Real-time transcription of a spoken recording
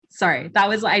Sorry, that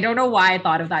was, I don't know why I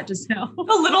thought of that just now. A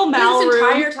little Mal This room.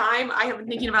 entire time I have been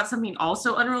thinking about something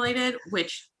also unrelated,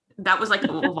 which that was like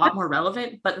a lot more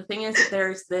relevant. But the thing is that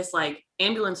there's this like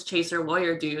ambulance chaser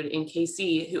lawyer dude in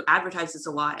KC who advertises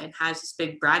a lot and has this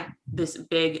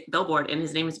big billboard, and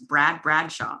his name is Brad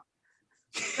Bradshaw.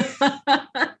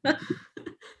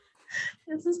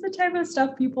 This is the type of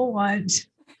stuff people want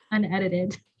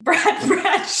unedited. Brad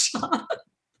Bradshaw.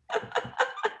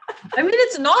 I mean,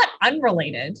 it's not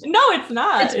unrelated. No, it's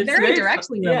not. It's very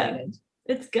directly related.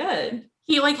 It's good.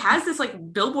 He like has this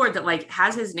like billboard that like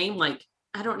has his name, like,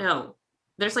 I don't know.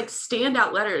 There's like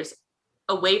standout letters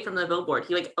away from the billboard.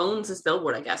 He like owns this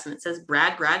billboard, I guess, and it says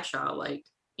Brad Bradshaw, like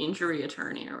injury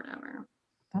attorney or whatever.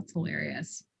 That's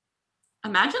hilarious.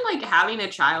 Imagine like having a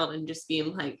child and just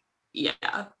being like,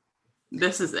 yeah,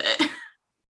 this is it.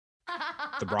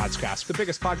 The Broadscast, the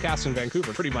biggest podcast in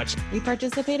Vancouver, pretty much. We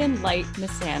participate in light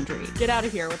misandry. Get out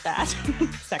of here with that.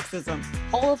 Sexism.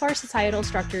 All of our societal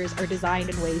structures are designed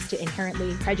in ways to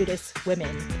inherently prejudice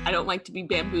women. I don't like to be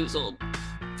bamboozled.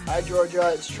 Hi,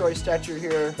 Georgia. It's Troy Stetcher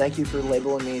here. Thank you for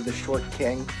labeling me the short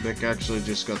king. Vic actually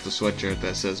just got the sweatshirt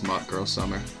that says Mock Girl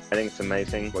Summer. I think it's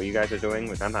amazing what you guys are doing,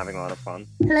 which I'm having a lot of fun.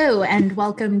 Hello, and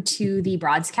welcome to the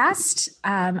Broadscast.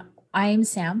 I'm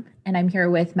Sam, and I'm here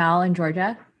with Mal and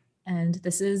Georgia. And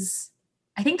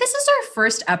I think this is our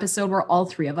first episode where all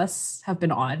three of us have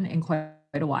been on in quite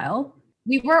a while.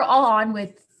 We were all on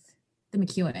with the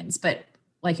McEwens, but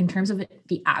like in terms of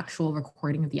the actual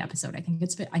recording of the episode, I think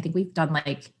we've done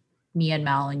like me and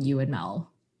Mel and you and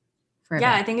Mel.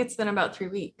 I think it's been about 3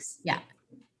 weeks. Yeah.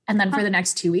 And then for the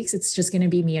next 2 weeks, it's just going to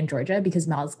be me and Georgia because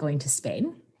Mel's going to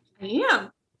Spain. I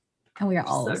am. And we are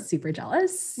all super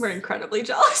jealous. We're incredibly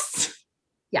jealous.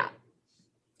 Yeah.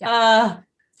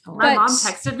 My mom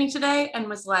texted me today and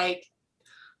was like,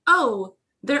 oh,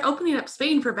 they're opening up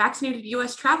Spain for vaccinated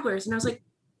US travelers. And I was like,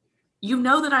 you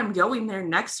know that I'm going there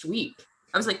next week.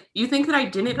 I was like, you think that I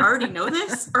didn't already know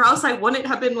this? Or else I wouldn't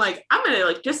have been like, I'm going to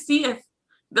like just see if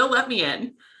they'll let me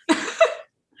in. Just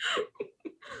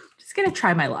going to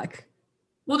try my luck.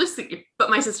 We'll just see.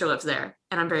 But my sister lives there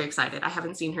and I'm very excited. I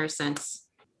haven't seen her since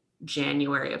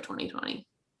January of 2020.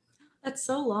 That's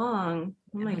so long.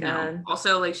 Oh my God.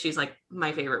 Also, like, she's like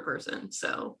my favorite person.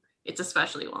 So it's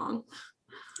especially long.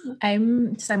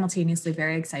 I'm simultaneously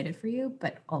very excited for you,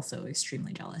 but also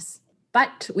extremely jealous.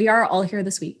 But we are all here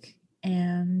this week.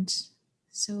 And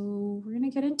so we're going to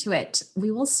get into it.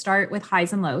 We will start with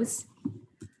highs and lows.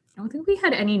 I don't think we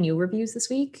had any new reviews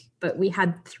this week, but we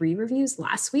had 3 reviews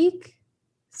last week.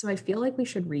 So I feel like we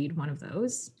should read one of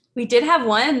those. We did have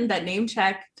one that name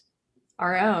checked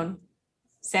our own,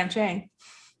 Sam Chang.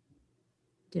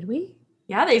 Did we?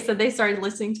 Yeah, they said they started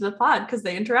listening to the pod because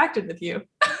they interacted with you.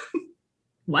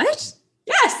 What?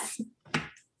 Yes.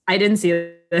 I didn't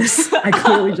see this. I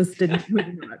clearly just didn't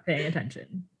not paying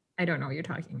attention. I don't know what you're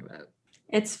talking about.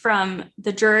 It's from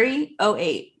The Jury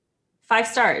 08. 5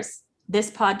 stars.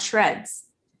 This pod shreds.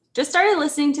 Just started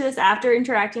listening to this after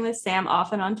interacting with Sam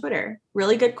often on Twitter.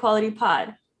 Really good quality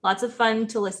pod. Lots of fun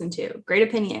to listen to. Great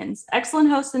opinions. Excellent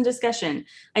hosts and discussion.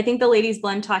 I think the ladies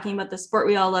blend talking about the sport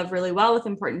we all love really well with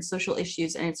important social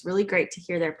issues, and it's really great to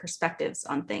hear their perspectives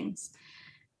on things.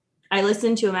 I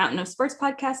listen to a mountain of sports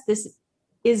podcasts. This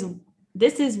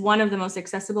is one of the most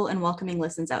accessible and welcoming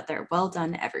listens out there. Well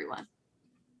done, everyone.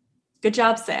 Good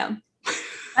job, Sam.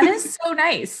 That is so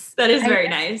nice. That is very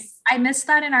nice. I missed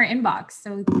that in our inbox.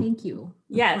 So thank you.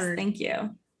 Yes, thank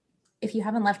you. If you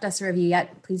haven't left us a review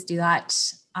yet, please do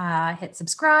that. Hit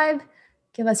subscribe,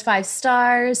 give us 5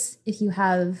 stars. If you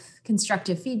have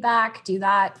constructive feedback, do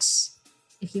that.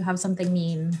 If you have something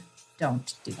mean,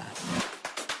 don't do that.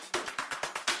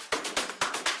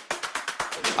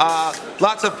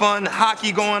 Lots of fun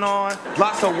hockey going on.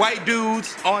 Lots of white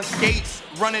dudes on skates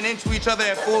running into each other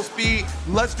at full speed.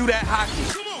 Let's do that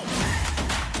hockey.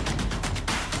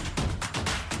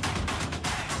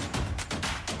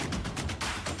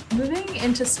 Moving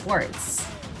into sports,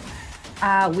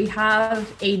 we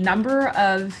have a number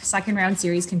of second round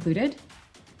series concluded.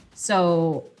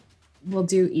 So we'll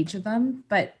do each of them,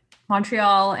 but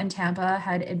Montreal and Tampa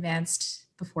had advanced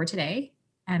before today.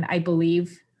 And I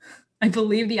believe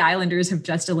the Islanders have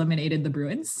just eliminated the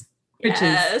Bruins, which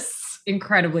is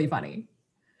incredibly funny.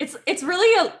 It's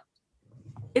really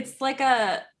it's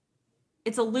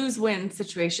a lose-win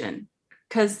situation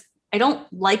because I don't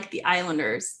like the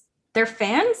Islanders. Their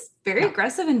fans, very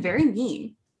aggressive and very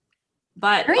mean,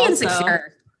 but very also,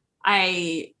 insecure.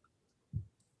 I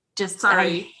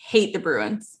hate the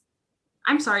Bruins.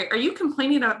 I'm sorry. Are you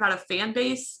complaining about a fan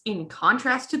base in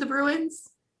contrast to the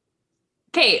Bruins?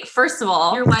 Okay, first of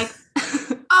all, you're like,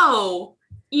 oh,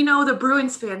 the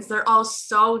Bruins fans, they're all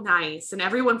so nice, and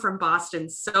everyone from Boston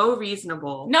so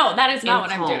reasonable. No, that is not and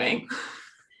what I'm calm. doing.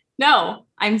 No,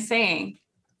 I'm saying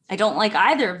I don't like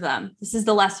either of them. This is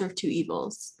the lesser of two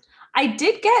evils. I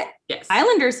did get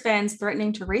Islanders fans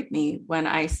threatening to rape me when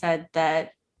I said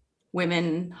that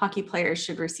women hockey players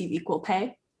should receive equal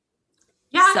pay.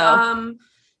 Yeah. So,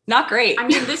 not great. I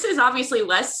mean, this is obviously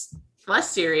less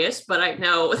serious, but I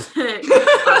know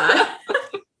that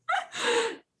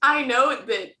I know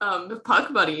that the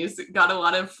Puck Buddies got a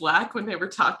lot of flack when they were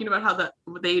talking about how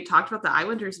they talked about the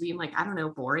Islanders being like, I don't know,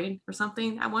 boring or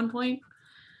something at one point.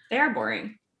 They are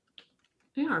boring.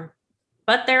 They are.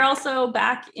 But they're also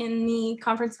back in the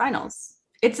conference finals.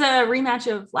 It's a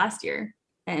rematch of last year,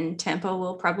 and Tampa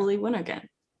will probably win again.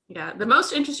 Yeah. The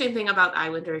most interesting thing about the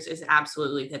Islanders is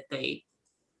absolutely that they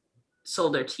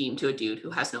sold their team to a dude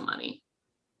who has no money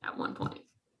at one point.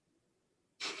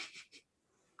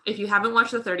 If you haven't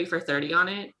watched the 30 for 30 on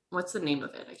it, what's the name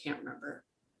of it? I can't remember.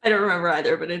 I don't remember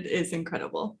either, but it is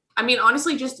incredible. I mean,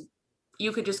 honestly,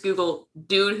 you could just Google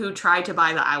dude who tried to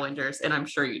buy the Islanders, and I'm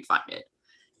sure you'd find it.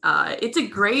 It's a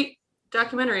great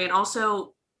documentary, and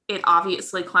also it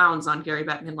obviously clowns on Gary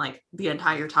Bettman like the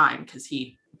entire time because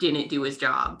he didn't do his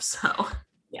job. So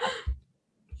yeah.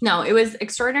 No, it was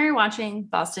extraordinary watching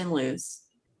Boston lose.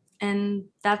 And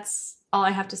that's all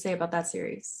I have to say about that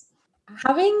series.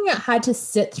 Having had to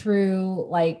sit through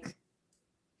like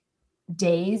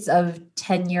days of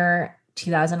 10-year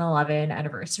 2011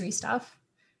 anniversary stuff,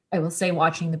 I will say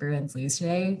watching the Bruins lose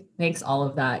today makes all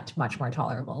of that much more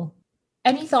tolerable.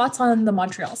 Any thoughts on the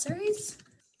Montreal series?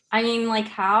 I mean, like,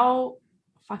 how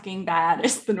fucking bad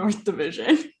is the North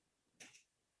Division?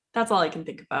 That's all I can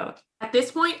think about. At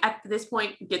this point,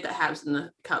 get the Habs in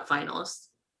the Cup finalists.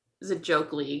 It's a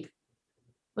joke league.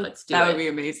 Let's do it. That would be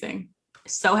amazing.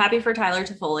 So happy for Tyler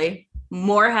Toffoli.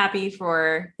 More happy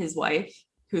for his wife,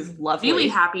 who's lovely. Really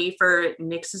happy for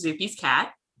Nick Suzuki's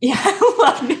cat. Yeah, I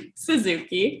love Nick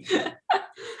Suzuki.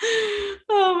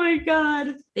 Oh my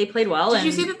God. They played well. Did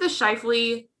you see that the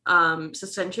Scheifele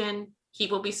suspension, he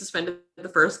will be suspended the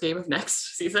first game of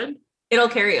next season? It'll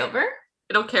carry over?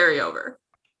 It'll carry over.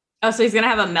 Oh, so he's going to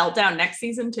have a meltdown next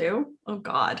season too? Oh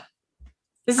God.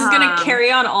 This is going to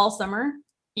carry on all summer?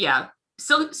 Yeah.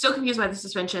 Still confused by the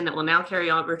suspension that will now carry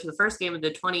over to the first game of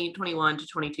the 2021 to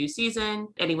 22 season.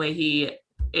 Anyway, he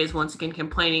is once again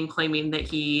claiming that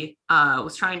he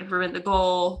was trying to prevent the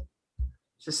goal.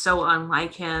 Just so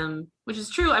unlike him, which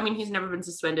is true. I mean, he's never been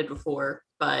suspended before,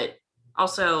 but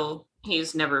also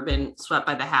he's never been swept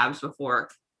by the Habs before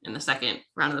in the second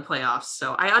round of the playoffs.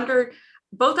 So I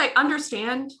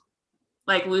understand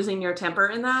like losing your temper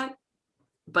in that,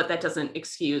 but that doesn't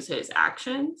excuse his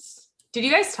actions. Did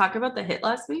you guys talk about the hit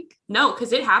last week? No,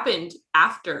 because it happened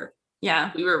after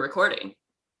we were recording.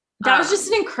 That was just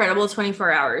an incredible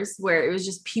 24 hours where it was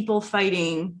just people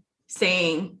fighting,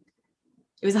 saying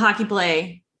it was a hockey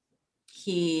play.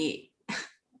 He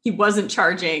wasn't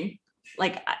charging,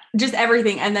 like just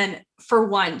everything. And then for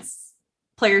once,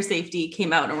 player safety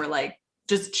came out and were like,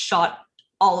 just shot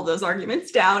all of those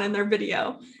arguments down in their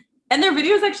video. And their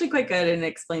video is actually quite good and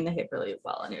explained the hit really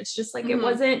well. And it was just like, it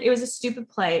was a stupid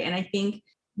play. And I think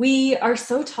we are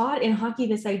so taught in hockey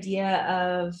this idea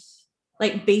of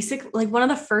like one of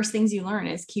the first things you learn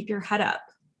is keep your head up.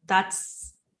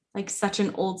 That's like such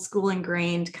an old school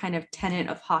ingrained kind of tenet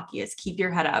of hockey is keep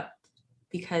your head up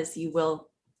because you will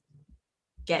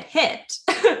get hit.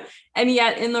 And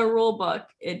yet in the rule book,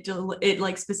 it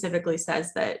like specifically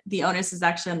says that the onus is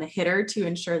actually on the hitter to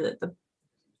ensure that the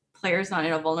player is not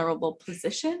in a vulnerable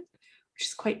position, which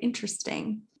is quite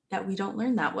interesting that we don't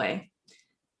learn that way.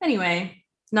 Anyway,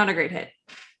 not a great hit,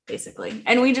 basically.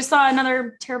 And we just saw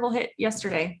another terrible hit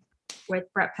yesterday with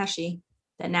Brett Pesce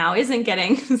that now isn't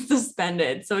getting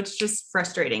suspended. So it's just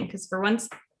frustrating because for once,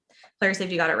 player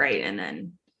safety got it right and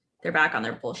then they're back on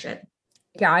their bullshit.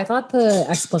 Yeah, I thought the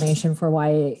explanation for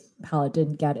why Pallet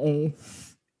didn't get a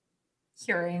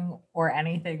hearing or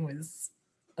anything was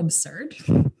absurd.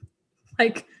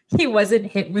 Like, he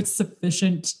wasn't hit with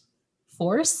sufficient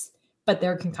force, but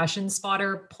their concussion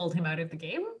spotter pulled him out of the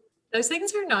game. Those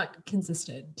things are not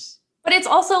consistent. But it's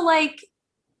also like,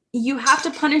 you have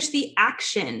to punish the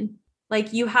action.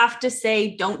 Like, you have to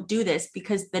say, don't do this,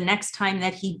 because the next time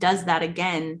that he does that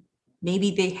again,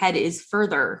 maybe the head is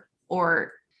further.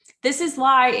 Or this is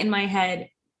why, in my head,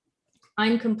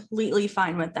 I'm completely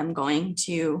fine with them going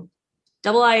to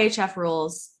double IHF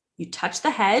rules. You touch the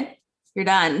head, you're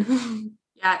done.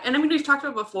 Yeah, and I mean, we've talked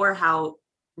about before how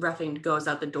reffing goes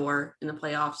out the door in the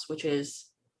playoffs, which is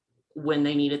when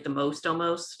they need it the most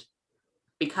almost,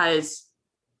 because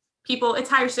people,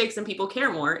 it's higher stakes and people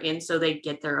care more, and so they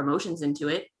get their emotions into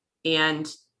it. and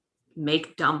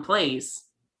make dumb plays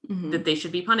that they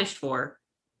should be punished for.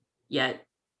 Yet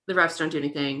the refs don't do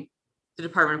anything. The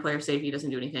Department of Player Safety doesn't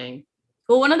do anything.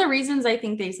 Well, one of the reasons I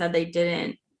think they said they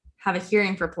didn't have a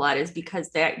hearing for Palat is because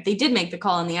they did make the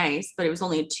call on the ice, but it was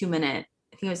only a 2-minute,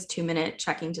 I think it was 2-minute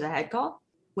checking to the head call,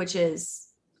 which is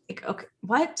like, okay,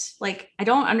 what? Like, I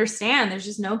don't understand. There's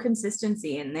just no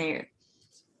consistency in there.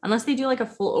 Unless they do like a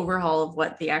full overhaul of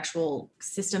what the actual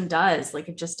system does, like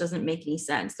it just doesn't make any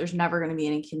sense. There's never going to be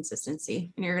any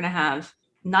consistency. And you're going to have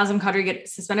Nazem Kadri get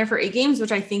suspended for 8 games,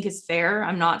 which I think is fair.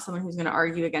 I'm not someone who's going to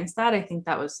argue against that. I think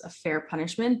that was a fair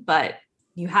punishment, but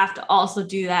you have to also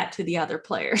do that to the other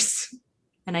players.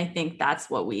 And I think that's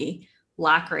what we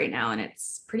lack right now. And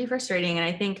it's pretty frustrating. And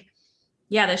I think,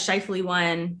 yeah, the Scheifele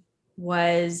one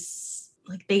was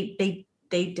like, they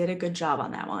did a good job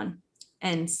on that one.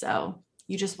 And so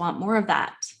you just want more of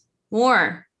that.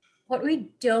 More. What we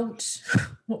don't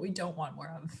want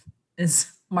more of is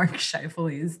Mark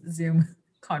Scheifele's Zoom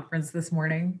conference this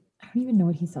morning. I don't even know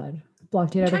what he said.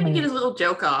 Blocked it out of my Trying to get his little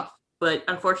joke off, but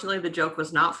unfortunately the joke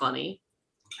was not funny.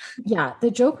 Yeah,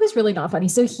 the joke was really not funny.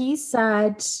 So he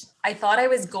said, I thought I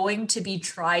was going to be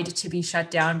tried to be shut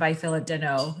down by Philip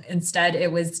Deneau. Instead,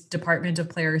 it was Department of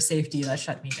Player Safety that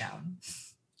shut me down.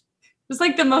 It was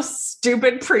like the most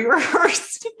stupid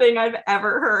pre-rehearsed thing I've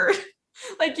ever heard.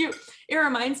 Like it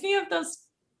reminds me of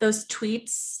those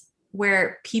tweets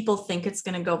where people think it's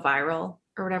going to go viral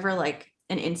or whatever, like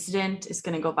an incident is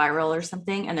going to go viral or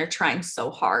something. And they're trying so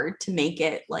hard to make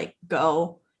it like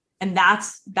go. And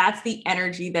that's the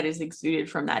energy that is exuded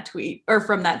from that tweet or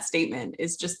from that statement,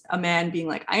 is just a man being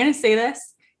like, I'm going to say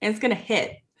this and it's going to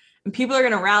hit and people are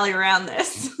going to rally around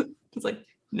this. It's like,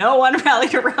 no one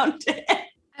rallied around it.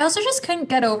 I also just couldn't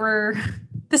get over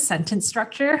the sentence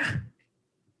structure.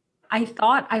 I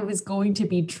thought I was going to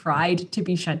be tried to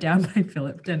be shut down by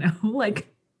Philip Deneau.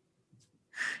 Like,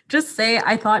 just say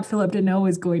I thought Philip Deneau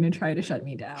was going to try to shut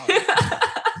me down.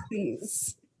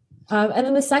 Please. And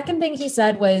then the second thing he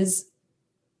said was,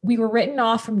 we were written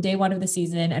off from day one of the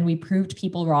season and we proved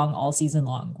people wrong all season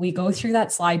long. We go through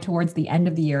that slide towards the end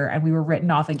of the year and we were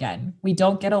written off again. We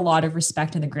don't get a lot of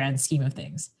respect in the grand scheme of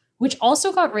things, which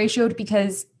also got ratioed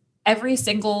because every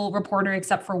single reporter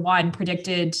except for one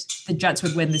predicted the Jets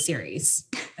would win the series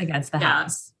against the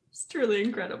Habs. It's truly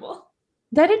incredible.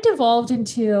 Then it devolved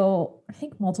into, I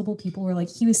think multiple people were like,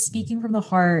 he was speaking from the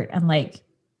heart and like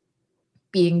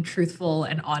being truthful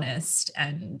and honest,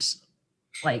 and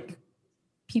like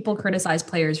people criticize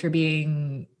players for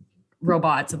being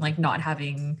robots and like not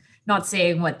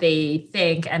saying what they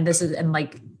think. And this is, and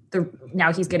like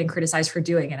now he's getting criticized for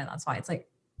doing it. And that's why it's like,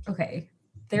 okay,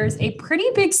 there's a pretty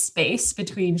big space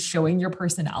between showing your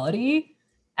personality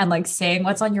and like saying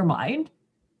what's on your mind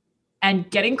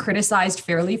and getting criticized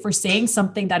fairly for saying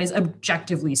something that is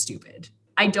objectively stupid.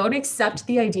 I don't accept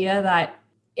the idea that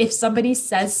if somebody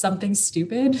says something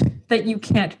stupid, that you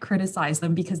can't criticize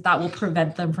them because that will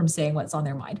prevent them from saying what's on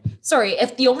their mind. Sorry,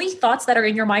 if the only thoughts that are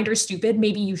in your mind are stupid,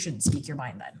 maybe you shouldn't speak your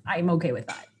mind then. I'm okay with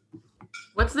that.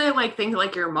 What's the like thing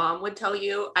like your mom would tell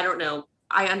you? I don't know.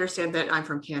 I understand that I'm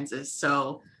from Kansas.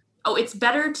 So, it's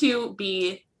better to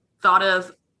be thought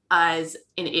of as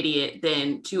an idiot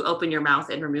than to open your mouth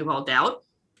and remove all doubt.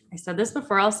 I said this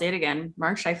before, I'll say it again.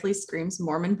 Mark Scheifele screams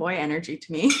Mormon boy energy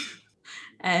to me.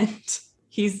 And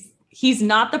he's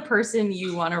not the person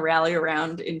you want to rally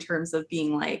around in terms of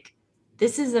being like,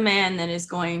 this is a man that is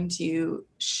going to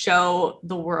show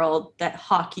the world that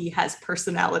hockey has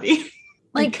personality.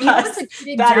 Like,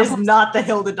 that is not the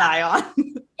hill to die on.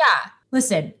 Yeah.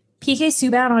 Listen, PK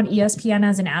Subban on ESPN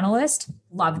as an analyst,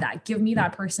 love that. Give me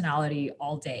that personality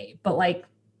all day. But like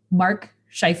Mark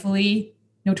Scheifele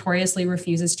notoriously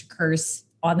refuses to curse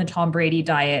on the Tom Brady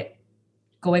diet,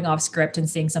 going off script and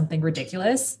saying something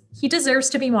ridiculous. He deserves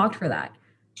to be mocked for that.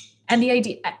 And the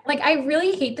idea, like, I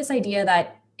really hate this idea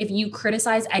that if you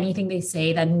criticize anything they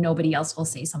say, then nobody else will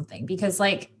say something, because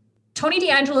like Tony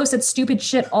DeAngelo said stupid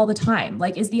shit all the time.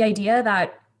 Like, is the idea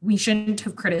that we shouldn't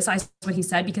have criticized what he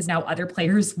said because now other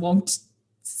players won't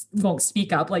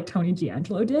speak up like Tony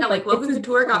DeAngelo did? Yeah, like Logan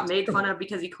Couture got made fun of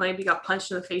because he claimed he got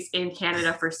punched in the face in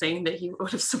Canada for saying that he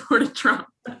would have supported Trump.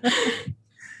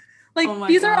 Like,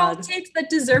 these are all takes that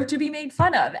deserve to be made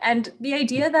fun of. And the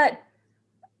idea that,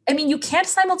 I mean, you can't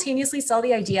simultaneously sell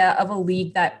the idea of a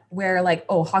league where like,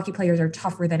 oh, hockey players are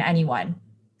tougher than anyone.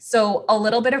 So a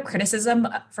little bit of criticism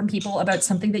from people about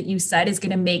something that you said is going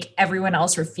to make everyone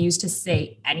else refuse to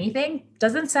say anything.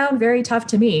 Doesn't sound very tough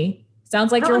to me.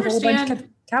 Sounds like you're a whole bunch of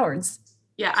cowards.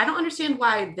 Yeah, I don't understand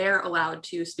why they're allowed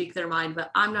to speak their mind, but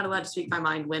I'm not allowed to speak my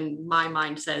mind when my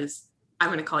mind says, I'm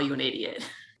going to call you an idiot.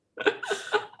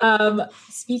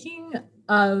 Speaking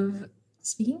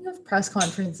Speaking of press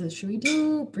conferences, should we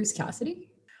do Bruce Cassidy?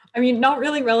 I mean, not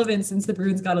really relevant since the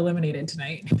Bruins got eliminated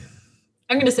tonight.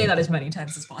 I'm going to say that as many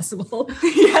times as possible.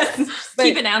 Yes,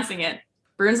 keep announcing it.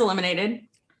 Bruins eliminated.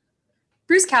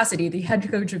 Bruce Cassidy, the head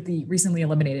coach of the recently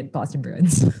eliminated Boston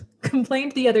Bruins,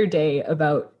 complained the other day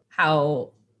about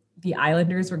how the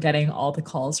Islanders were getting all the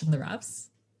calls from the refs.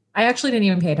 I actually didn't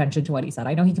even pay attention to what he said.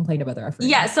 I know he complained about the referee.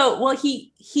 Yeah, so well,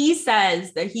 he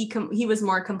says that he was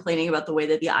more complaining about the way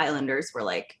that the Islanders were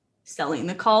like selling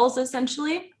the calls,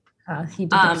 essentially. He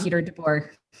did the Peter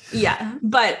DeBoer. Yeah,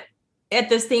 but at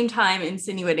the same time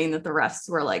insinuating that the refs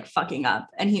were like fucking up,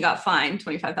 and he got fined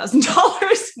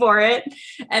 $25,000 for it.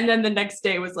 And then the next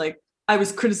day was like, I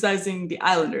was criticizing the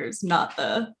Islanders, not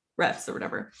the refs or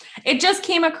whatever. It just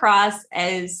came across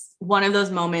as one of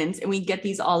those moments, and we get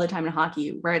these all the time in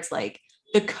hockey, where it's like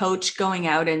the coach going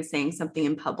out and saying something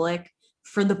in public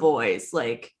for the boys,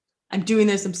 like, I'm doing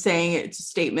this, I'm saying it, it's a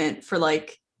statement for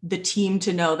like the team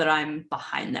to know that I'm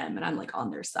behind them and I'm like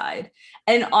on their side.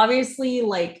 And obviously,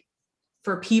 like,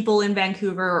 for people in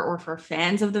Vancouver or for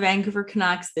fans of the Vancouver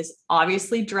Canucks, this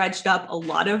obviously dredged up a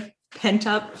lot of pent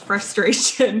up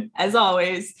frustration, as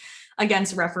always,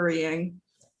 against refereeing,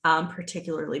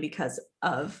 particularly because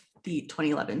of the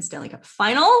 2011 Stanley Cup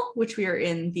final, which we are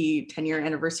in the 10-year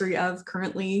anniversary of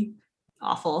currently.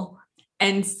 Awful.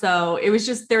 And so it was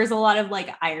just, there's a lot of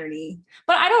like irony,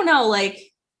 but I don't know, like,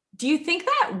 do you think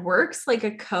that works? Like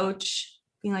a coach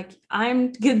being like,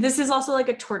 this is also like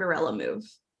a Tortorella move.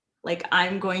 Like,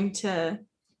 I'm going to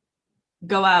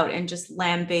go out and just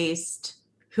lambaste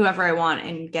whoever I want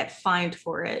and get fined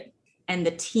for it. And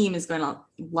the team is going to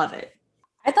love it.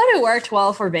 I thought it worked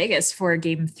well for Vegas for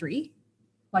game 3.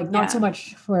 Like, not so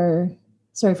much for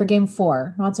game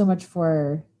 4, not so much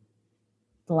for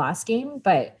the last game,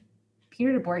 but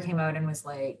Peter DeBoer came out and was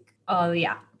like, oh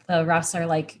yeah, the refs are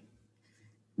like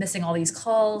missing all these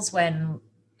calls and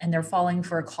they're falling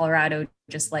for Colorado,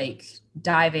 just like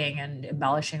diving and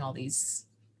embellishing all these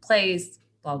plays,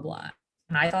 blah, blah.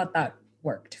 And I thought that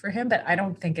worked for him, but I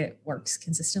don't think it works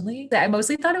consistently. I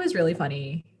mostly thought it was really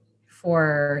funny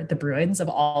for the Bruins of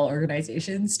all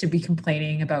organizations to be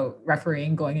complaining about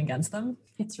refereeing going against them.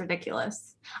 It's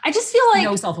ridiculous. I just feel like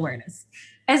no self-awareness.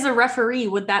 As a referee,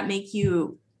 would that make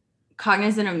you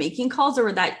cognizant of making calls, or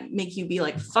would that make you be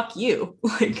like, fuck you?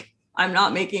 Like, I'm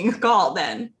not making a call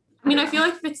then. I mean, I feel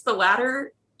like if it's the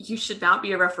latter, you should not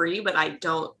be a referee, but I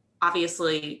don't,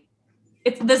 obviously.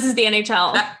 This is the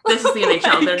NHL. This is the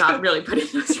NHL. They're not really putting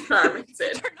those requirements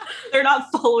in. They're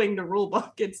not following the rule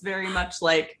book. It's very much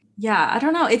like, yeah, I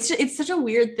don't know. It's such a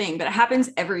weird thing, but it happens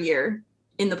every year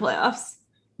in the playoffs,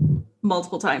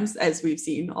 multiple times, as we've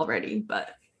seen already. But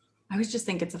I always just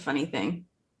think it's a funny thing.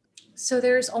 So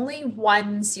there's only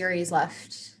one series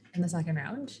left in the second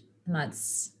round, and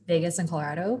that's Vegas and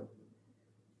Colorado.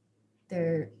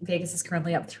 Vegas is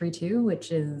currently up 3-2,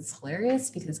 which is hilarious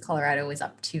because Colorado is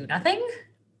up 2-0.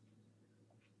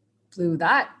 Blew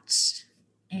that.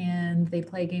 And they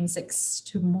play game 6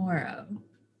 tomorrow.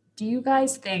 Do you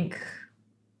guys think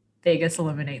Vegas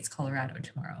eliminates Colorado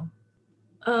tomorrow?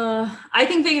 I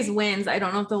think Vegas wins. I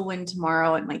don't know if they'll win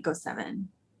tomorrow. It might go 7,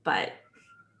 but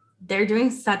they're doing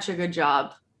such a good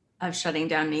job of shutting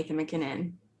down Nathan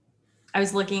MacKinnon. I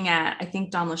was looking at, I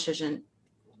think Dom Luszczyszyn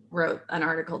wrote an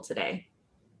article today.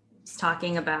 He's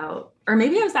talking about, or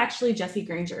maybe it was actually Jesse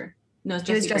Granger. No, it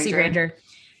was Jesse Granger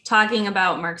talking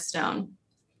about Mark Stone,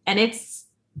 and it's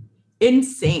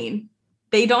insane.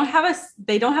 They don't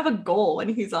have a goal when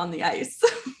he's on the ice.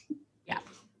 Yeah,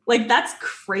 like that's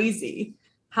crazy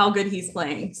how good he's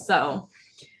playing. So,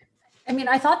 I mean,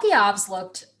 I thought the Avs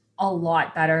looked a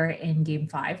lot better in game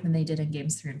 5 than they did in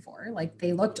games 3 and 4. Like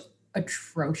they looked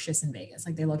atrocious in Vegas.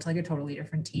 Like they looked like a totally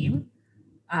different team.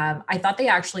 I thought they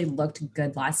actually looked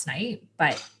good last night,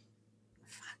 but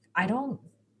I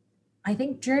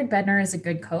think Jared Bednar is a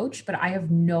good coach, but I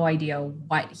have no idea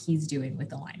what he's doing with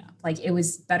the lineup. Like it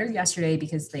was better yesterday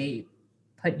because they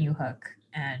put Newhook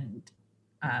and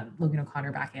Logan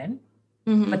O'Connor back in.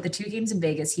 Mm-hmm. But the 2 games in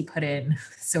Vegas, he put in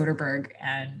Soderberg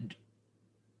and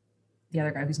the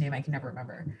other guy whose name I can never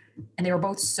remember. And they were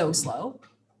both so slow.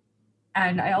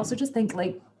 And I also just think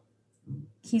like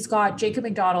he's got Jacob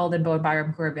McDonald and Bowen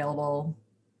Byram who are available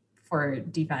for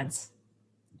defense.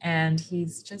 And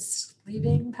he's just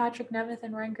leaving Patrick Nemeth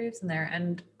and Ryan Graves in there.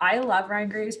 And I love Ryan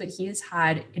Graves, but he has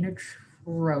had an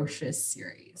atrocious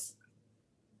series.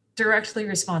 Directly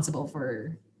responsible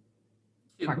for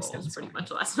 2 Mark goals Stone's pretty scoring.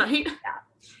 much last night. Yeah.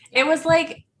 It was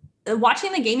like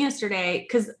watching the game yesterday,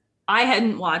 because I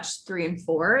hadn't watched 3 and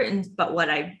 4, but what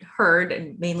I heard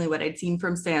and mainly what I'd seen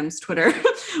from Sam's Twitter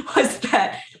was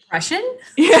that Depression?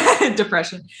 Yeah,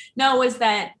 depression. No, it was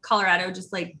that Colorado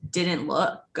just like didn't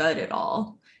look good at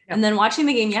all. Yep. And then watching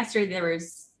the game yesterday, there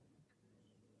was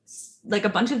like a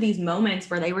bunch of these moments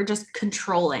where they were just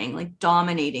controlling, like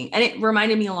dominating. And it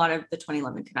reminded me a lot of the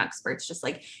 2011 Canucks, where it's just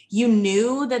like, you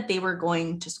knew that they were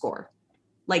going to score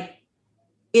like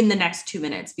in the next 2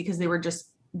 minutes because they were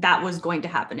just, that was going to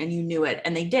happen and you knew it.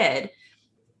 And they did.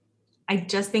 I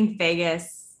just think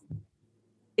Vegas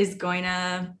is going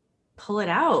to pull it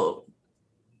out.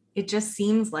 It just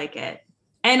seems like it.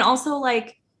 And also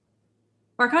like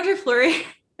Marc-Andre Fleury,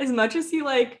 as much as he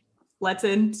like lets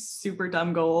in super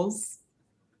dumb goals,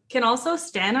 can also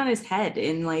stand on his head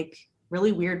in like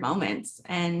really weird moments.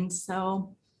 And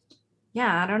so,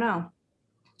 yeah, I don't know.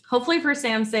 Hopefully for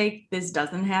Sam's sake, this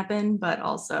doesn't happen, but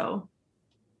also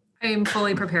I'm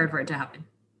fully prepared for it to happen.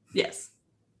 Yes.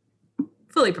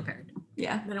 Fully prepared.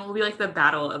 Yeah. Then it will be like the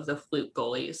battle of the flute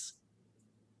goalies.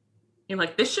 You're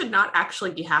like, this should not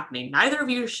actually be happening. Neither of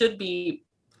you should be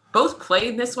both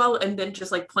playing this well and then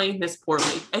just like playing this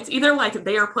poorly. It's either like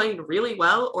they are playing really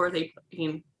well or they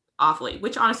playing awfully,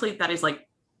 which honestly, that is like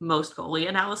most goalie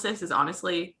analysis is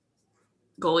honestly,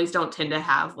 goalies don't tend to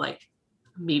have like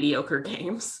mediocre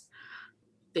games.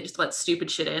 They just let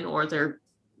stupid shit in or they're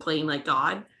playing like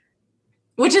God.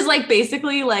 Which is like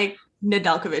basically like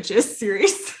Nedeljkovic's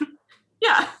series.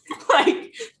 Yeah.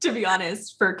 Like, to be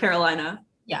honest, for Carolina.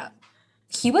 Yeah.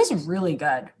 He was really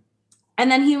good.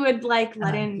 And then he would like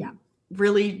let in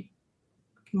really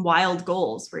wild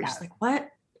goals where you're just like, what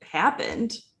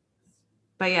happened?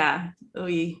 But yeah,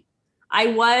 I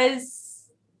was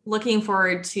looking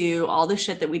forward to all the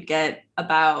shit that we'd get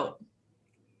about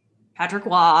Patrick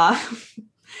Waugh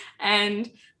and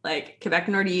like Quebec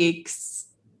Nordiques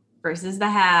versus the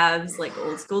Habs, like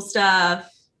old school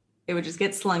stuff. It would just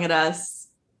get slung at us.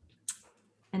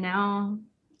 And now,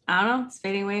 I don't know, it's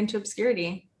fading away into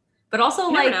obscurity. But also,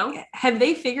 like, have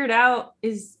they figured out,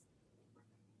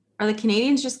 are the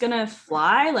Canadians just going to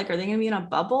fly? Like, are they going to be in a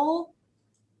bubble?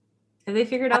 Have they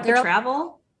figured out the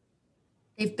travel?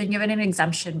 They've been given an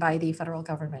exemption by the federal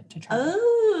government to travel.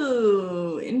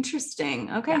 Oh, interesting.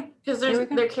 Okay. Because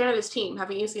they're Canada's team.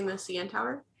 Haven't you seen the CN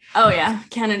Tower? Oh, yeah.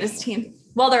 Canada's team.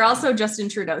 Well, they're also Justin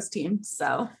Trudeau's team.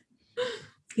 So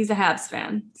he's a Habs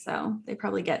fan. So they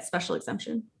probably get special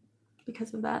exemption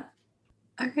because of that.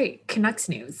 All right. Canucks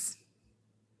news,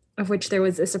 of which there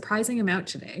was a surprising amount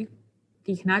today.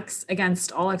 The Canucks,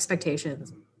 against all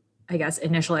expectations, I guess,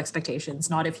 initial expectations,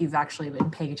 not if you've actually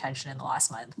been paying attention in the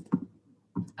last month.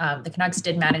 The Canucks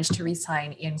did manage to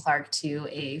re-sign Ian Clark to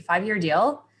a 5-year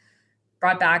deal,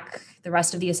 brought back the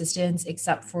rest of the assistants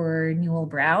except for Newell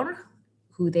Brown,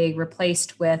 who they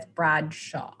replaced with Brad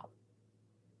Shaw.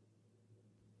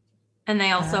 And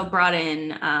they also brought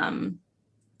in,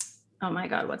 oh my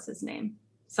God, what's his name?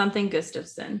 Something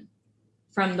Gustafson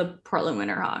from the Portland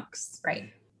Winterhawks.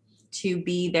 Right. To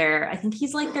be there. I think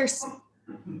he's like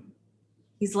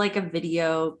he's like a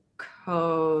video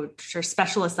coach or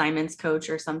special assignments coach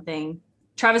or something.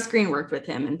 Travis Green worked with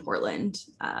him in Portland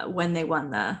when they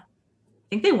won I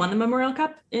think they won the Memorial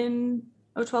Cup in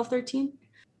 2012-13.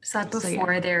 Is that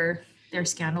before their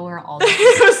scandal or all?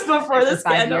 It was before the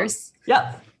scandal. 5 years.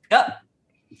 Yep.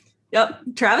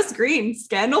 Travis Green,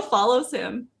 scandal follows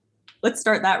him. Let's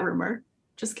start that rumor.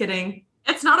 Just kidding.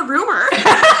 It's not a rumor.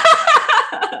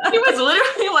 He was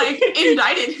literally like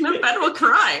indicted in a federal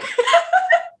crime.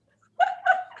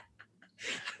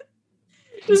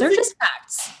 These are just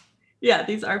facts. Yeah,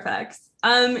 these are facts.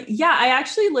 Yeah, I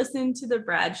actually listened to the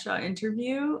Bradshaw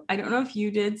interview. I don't know if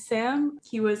you did, Sam.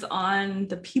 He was on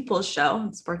the People's Show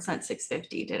on Sportsnet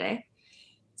 650 today.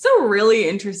 He's a really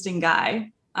interesting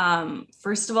guy.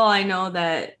 First of all, I know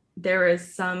that there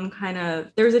was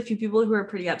a few people who are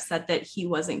pretty upset that he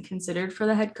wasn't considered for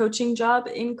the head coaching job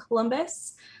in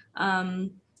Columbus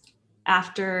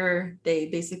after they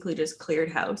basically just cleared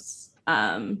house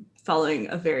following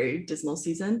a very dismal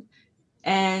season.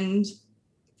 And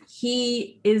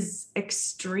he is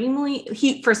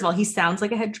first of all, he sounds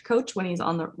like a head coach when he was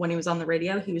on the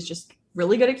radio. He was just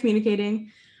really good at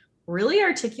communicating, really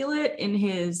articulate in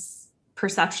his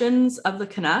perceptions of the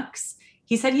Canucks.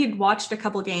 He said he'd watched a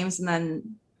couple games and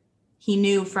then he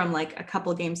knew from like a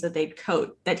couple games that he'd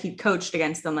coached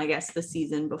against them, I guess, the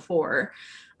season before,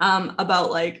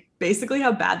 about like basically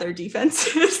how bad their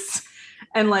defense is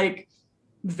and like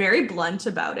very blunt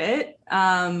about it.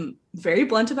 Very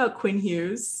blunt about Quinn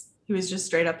Hughes. He was just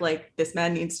straight up like, this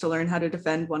man needs to learn how to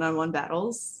defend one-on-one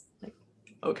battles. Like,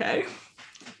 okay.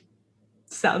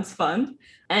 Sounds fun.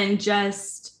 And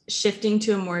just shifting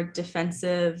to a more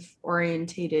defensive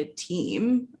orientated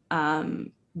team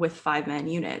with 5-man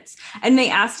units. And they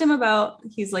asked him about,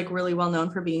 he's like really well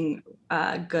known for being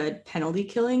a good penalty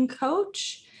killing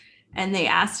coach. And they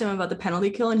asked him about the penalty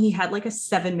kill, and he had like a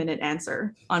 7-minute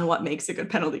answer on what makes a good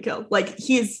penalty kill. Like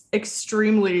he's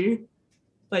extremely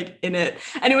like in it.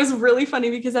 And it was really funny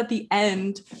because at the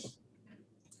end,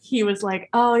 he was like,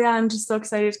 oh yeah, I'm just so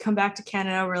excited to come back to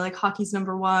Canada where like hockey's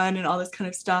number one and all this kind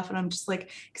of stuff. And I'm just like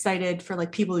excited for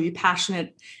like people to be passionate.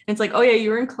 And it's like, oh yeah,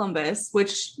 you were in Columbus,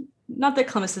 which not that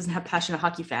Columbus doesn't have passionate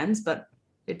hockey fans, but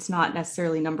it's not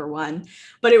necessarily number one.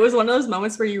 But it was one of those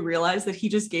moments where you realize that he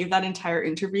just gave that entire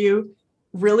interview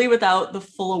really without the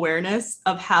full awareness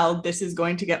of how this is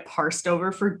going to get parsed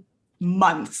over for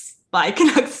months by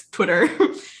Canucks Twitter.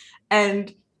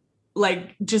 And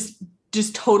like just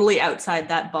totally outside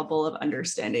that bubble of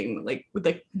understanding like with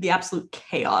the absolute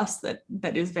chaos that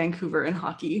is Vancouver and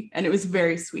hockey. And it was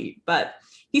very sweet, but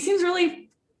he seems really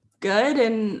good,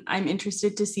 and I'm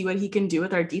interested to see what he can do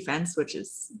with our defense, which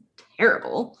is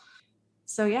terrible.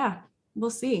 So yeah, we'll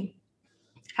see.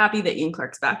 Happy that Ian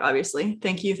Clark's back, obviously.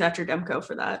 Thank you, Thatcher Demko,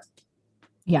 for that.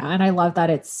 Yeah, and I love that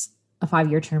it's a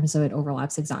 5-year term, so it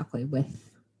overlaps exactly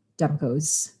with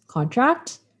Demko's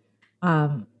contract.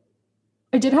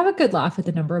 I did have a good laugh at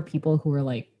the number of people who were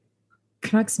like,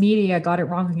 Canucks media got it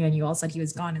wrong again. You all said he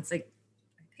was gone. It's like,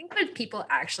 I think what people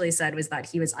actually said was that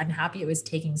he was unhappy it was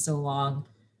taking so long,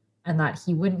 and that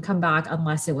he wouldn't come back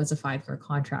unless it was a 5-year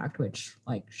contract, which,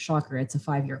 like, shocker, it's a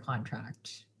 5-year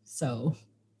contract. So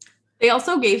they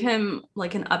also gave him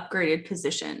like an upgraded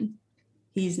position.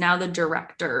 He's now the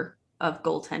director of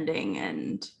goaltending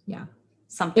and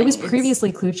something. It was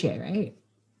previously Cloutier, right?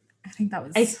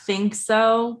 I think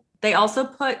so. They also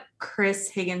put Chris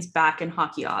Higgins back in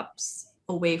hockey ops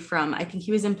away from, I think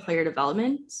he was in player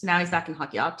development. So now he's back in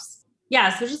hockey ops.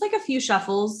 Yeah. So just like a few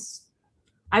shuffles.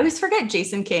 I always forget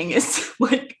Jason King is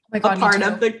like a part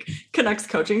of the Canucks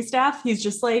coaching staff. He's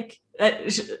just like,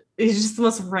 he's just the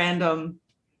most random,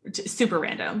 super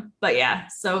random. But yeah,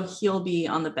 so he'll be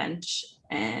on the bench.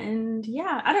 And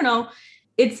yeah, I don't know.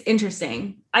 It's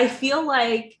interesting. I feel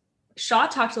like Shaw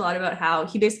talked a lot about how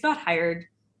he basically got hired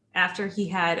after he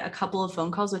had a couple of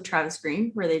phone calls with Travis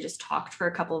Green where they just talked for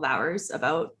a couple of hours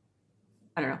about,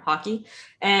 I don't know, hockey.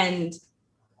 And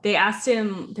they asked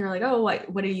him, they're like, oh,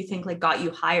 what do you think like got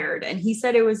you hired? And he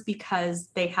said it was because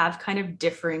they have kind of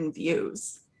differing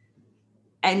views.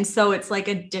 And so it's like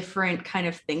a different kind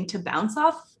of thing to bounce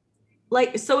off.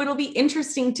 Like, so it'll be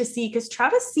interesting to see, because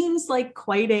Travis seems like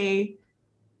quite a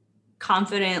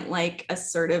confident, like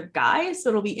assertive guy. So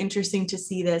it'll be interesting to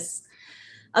see this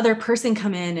other person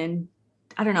come in and,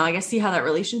 I don't know, I guess see how that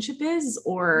relationship is,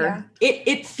 or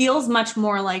it feels much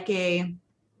more like a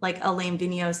Alain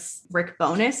Vigneault's Rick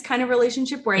Bowness kind of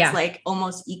relationship where it's like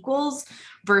almost equals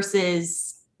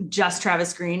versus just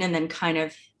Travis Green and then kind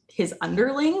of his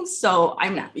underlings. So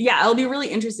I'll be really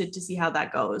interested to see how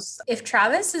that goes. If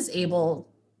Travis is able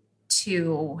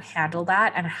to handle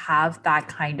that and have that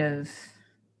kind of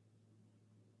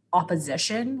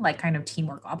opposition, like kind of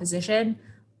teamwork opposition,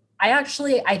 I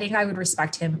think I would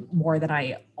respect him more than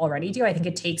I already do. I think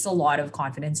it takes a lot of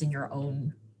confidence in your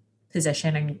own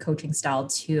position and coaching style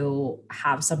to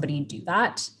have somebody do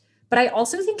that. But I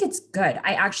also think it's good.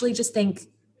 I actually just think,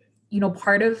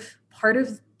 part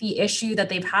of the issue that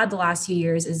they've had the last few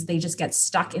years is they just get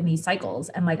stuck in these cycles.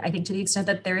 And like, I think to the extent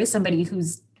that there is somebody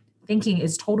whose thinking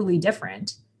is totally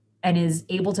different and is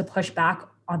able to push back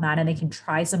on that and they can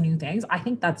try some new things, I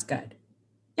think that's good.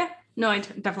 Yeah, no, I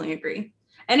definitely agree.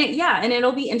 And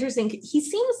it'll be interesting. He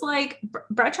seems like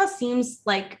Bradshaw seems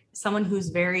like someone who's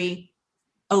very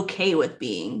okay with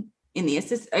being in the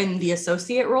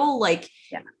associate role. Like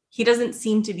he doesn't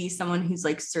seem to be someone who's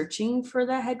like searching for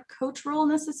the head coach role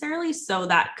necessarily. So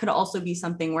that could also be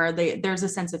something where there's a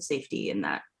sense of safety in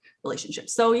that relationship.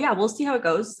 So yeah, we'll see how it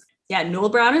goes. Yeah, Noel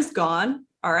Brown is gone.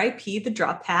 RIP the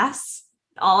drop pass.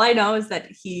 All I know is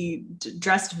that he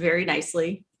dressed very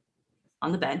nicely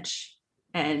on the bench,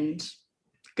 and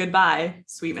goodbye,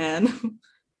 sweet man.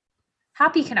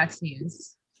 Happy Canucks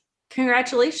news.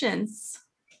 Congratulations,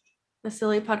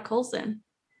 Vasily Podkolzin,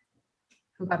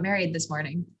 who got married this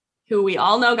morning. Who we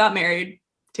all know got married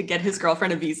to get his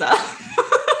girlfriend a visa.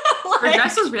 Her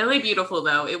dress was really beautiful,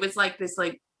 though. It was like this,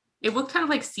 like, it looked kind of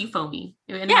like seafoamy.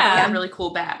 And it had a really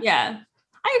cool back. Yeah.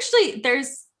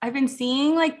 I've been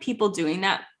seeing like people doing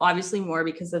that, obviously more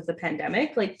because of the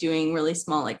pandemic, like doing really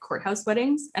small like courthouse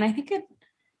weddings. And I think it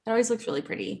always looks really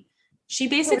pretty. She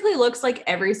basically looks like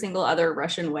every single other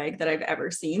Russian wag that I've ever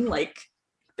seen. Like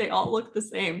they all look the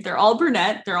same. They're all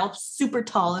brunette. They're all super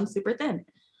tall and super thin.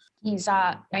 He's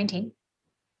 19.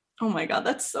 Oh my God,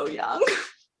 that's so young.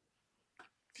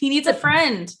 He needs a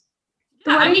friend.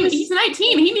 Yeah, I mean, he's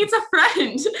 19. He needs a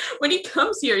friend. When he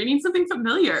comes here, he needs something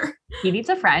familiar. He needs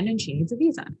a friend and she needs a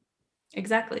visa.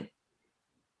 Exactly.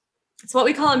 It's what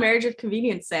we call a marriage of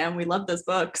convenience, Sam. We love those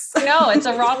books. No, it's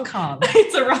a rom-com.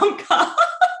 It's a rom-com.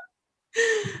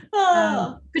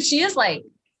 Oh. But she is like,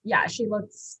 yeah,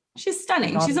 she's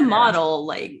stunning. She's a model.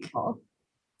 Like,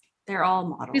 they're all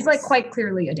models. She's like quite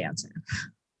clearly a dancer.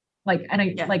 Like,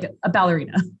 and like a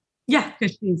ballerina. Yeah.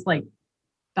 Because she's like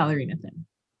ballerina thin.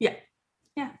 Yeah.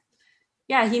 Yeah.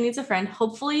 Yeah. He needs a friend.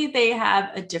 Hopefully they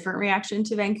have a different reaction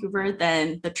to Vancouver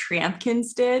than the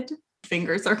Trampkins did.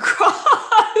 Fingers are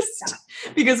crossed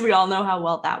because we all know how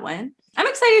well that went. I'm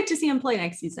excited to see him play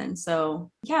next season.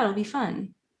 So yeah, it'll be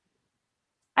fun.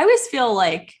 I always feel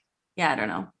like, I don't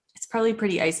know. It's probably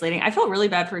pretty isolating. I felt really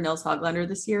bad for Nils Hoglander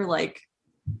this year. Like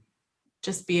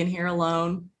just being here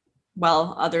alone.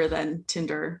 Well, other than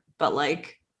Tinder, but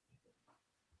like,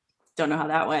 don't know how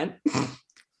that went.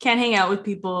 Can't hang out with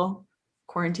people,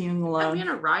 quarantining alone. I'm in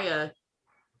a Raya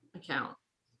account.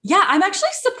 Yeah, I'm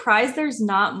actually surprised there's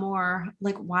not more.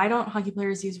 Like, why don't hockey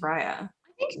players use Raya? I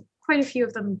think quite a few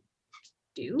of them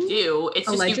do. It's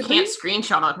just you can't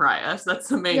screenshot on Raya, so that's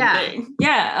the main thing.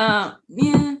 Yeah,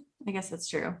 I guess that's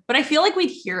true. But I feel like we'd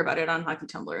hear about it on Hockey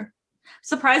Tumblr.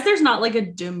 Surprised there's not like a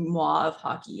Demois of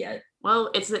hockey yet.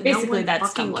 Well, it's that basically no one that's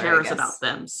fucking Tumblr, cares about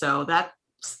them, so that's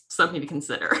something to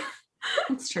consider.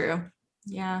 That's true.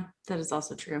 Yeah, that is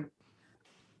also true.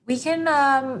 We can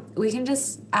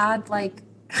just add like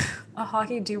a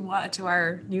hockey Demois to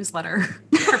our newsletter.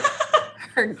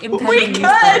 Our impending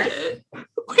newsletter.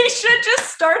 We should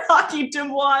just start Hockey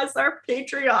Demois as our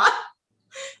Patreon.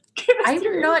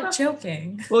 I'm not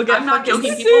joking. We'll get I'm not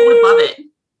joking. People would love it.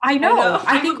 I know.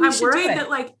 I think I'm worried that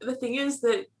like the thing is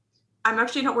that I'm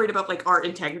actually not worried about like our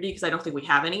integrity because I don't think we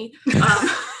have any.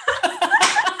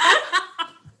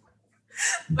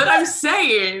 But I'm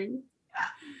saying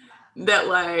that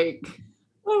like,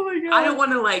 oh my God, I don't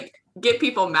want to like get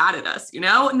people mad at us,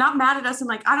 not mad at us. And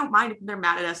like, I don't mind if they're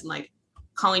mad at us and like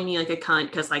calling me like a cunt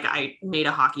because like I made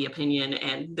a hockey opinion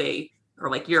and they are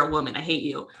like, you're a woman, I hate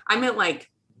you. I meant like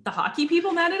the hockey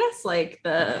people mad at us, like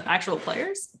the actual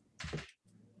players.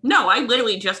 No, I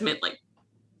literally just meant like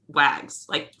wags.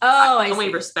 Like, I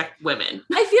only respect women.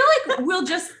 I feel like we'll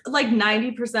just like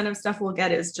 90% of stuff we'll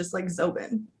get is just like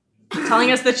Zobin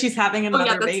telling us that she's having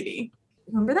another baby.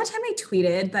 Remember that time I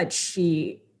tweeted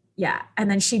that and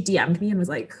then she DM'd me and was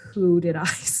like, who did I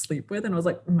sleep with? And I was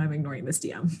like, I'm ignoring this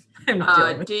DM. I'm not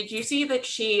dealing with it. Did you see that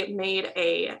she made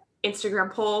a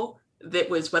Instagram poll that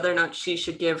was whether or not she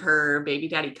should give her baby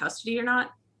daddy custody or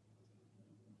not?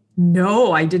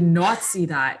 No, I did not see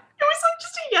that. It was like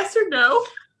just a yes or no.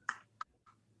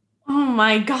 Oh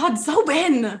my God,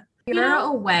 Zobin. If you're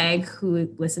a wag who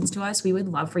listens to us, we would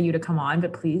love for you to come on,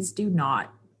 but please do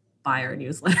not buy our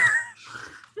newsletter.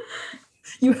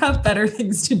 You have better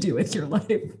things to do with your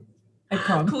life. I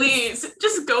promise. Please,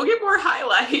 just go get more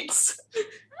highlights.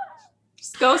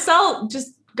 Just go sell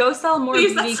more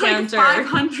Please, beauty that's counter. Like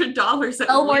 $500 at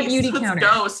sell more least. beauty Let's counter.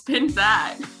 Go spend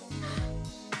that.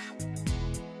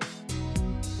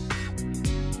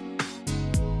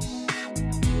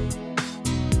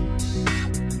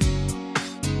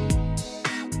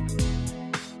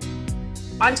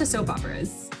 On to soap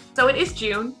operas. So it is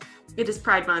June. It is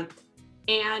Pride Month.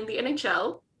 And the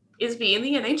NHL is being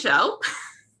the NHL.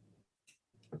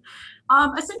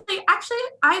 Essentially, actually,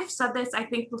 I've said this, I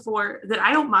think, before, that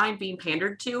I don't mind being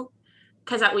pandered to,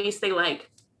 because at least they, like,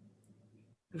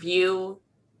 view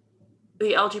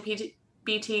the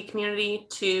LGBT community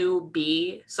to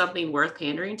be something worth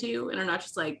pandering to, and are not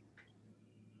just like,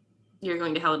 you're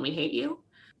going to hell and we hate you.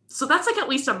 So that's, like, at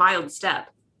least a mild step.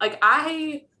 Like,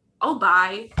 I'll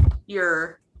buy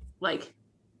your, like,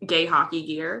 gay hockey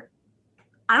gear.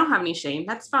 I don't have any shame.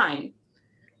 That's fine.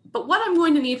 But what I'm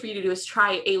going to need for you to do is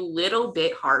try a little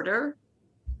bit harder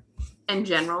in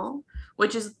general,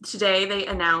 which is today they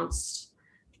announced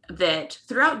that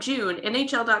throughout June,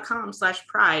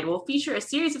 NHL.com/Pride will feature a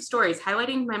series of stories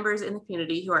highlighting members in the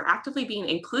community who are actively being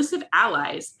inclusive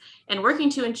allies and working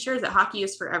to ensure that hockey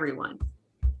is for everyone.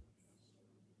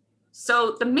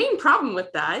 So the main problem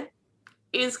with that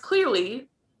is clearly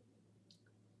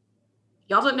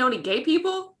y'all don't know any gay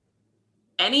people?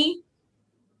 Any?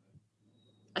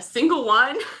 A single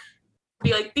one?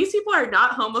 Be like, these people are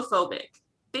not homophobic.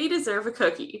 They deserve a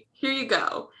cookie. Here you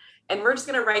go. And we're just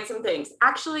going to write some things.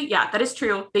 Actually, yeah, that is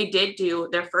true. They did do,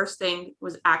 their first thing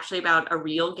was actually about a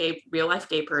real life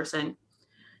gay person.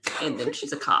 And then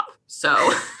she's a cop.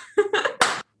 So.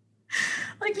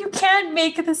 Like, you can't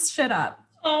make this shit up.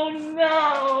 Oh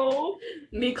no.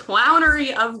 The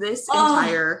clownery of this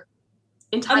entire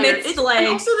Amidst, and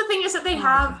also the thing is that they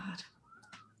have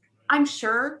I'm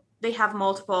sure they have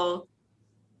multiple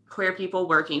queer people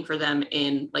working for them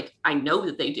in, like, I know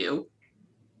that they do,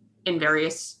 in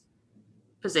various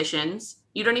positions.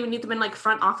 You don't even need them in like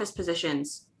front office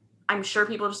positions. I'm sure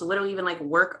people just literally even like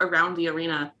work around the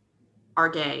arena are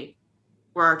gay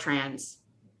or are trans.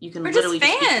 You can Or literally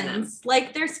just just speak to them. fans.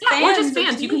 Like there's Yeah, fans. or just or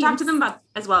fans. You can talk to teams. them about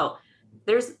as well.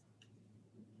 There's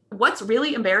what's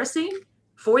really embarrassing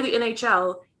for the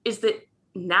NHL is that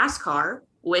NASCAR,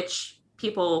 which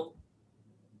people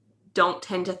don't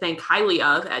tend to think highly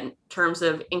of in terms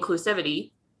of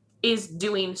inclusivity, is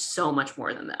doing so much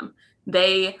more than them.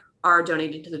 They are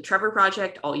donating to the Trevor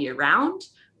Project all year round.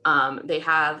 They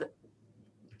have,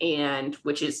 and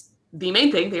which is the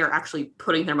main thing, they are actually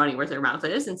putting their money where their mouth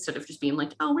is instead of just being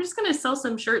like, oh, we're just going to sell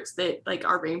some shirts that like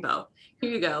are rainbow. Here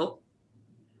you go.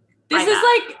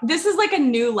 This is like a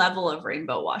new level of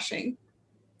rainbow washing.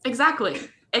 Exactly.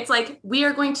 It's like, we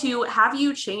are going to have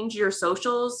you change your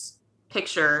socials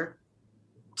picture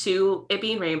to it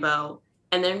being rainbow.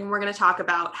 And then we're going to talk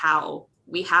about how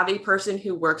we have a person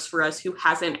who works for us who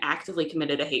hasn't actively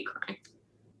committed a hate crime.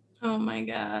 Oh my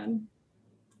God.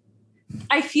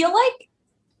 I feel like,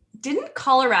 didn't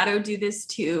Colorado do this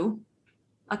too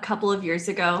a couple of years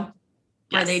ago?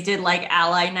 Where Yes. they did like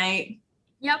ally night?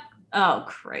 Yep. Oh,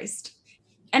 Christ.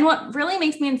 And what really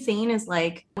makes me insane is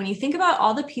like, when you think about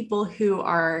all the people who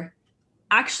are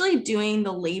actually doing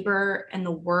the labor and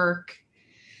the work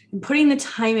and putting the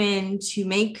time in to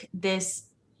make this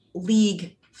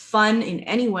league fun in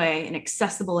any way and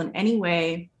accessible in any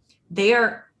way, they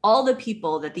are all the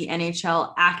people that the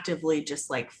NHL actively just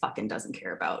like fucking doesn't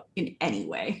care about in any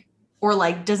way, or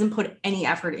like doesn't put any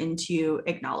effort into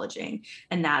acknowledging.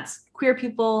 And that's queer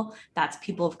people, that's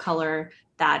people of color,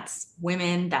 that's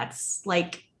women, that's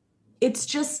like,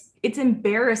 it's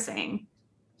embarrassing.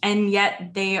 And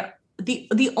yet the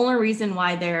only reason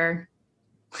why they're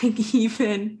like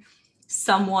even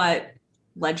somewhat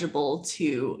legible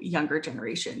to younger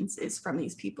generations is from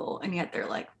these people. And yet they're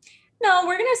like, no,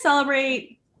 we're going to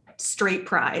celebrate straight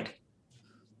pride.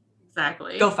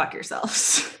 Exactly. Go fuck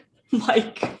yourselves.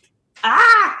 Like,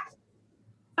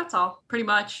 That's all, pretty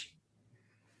much.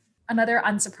 Another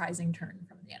unsurprising turn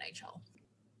from the NHL.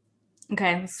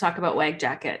 okay, let's talk about wag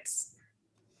jackets.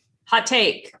 Hot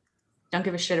take. Don't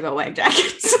give a shit about wag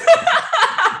jackets.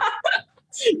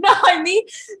 No, I mean,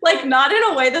 like, not in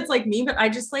a way that's like me, but I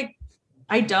just like,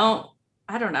 I don't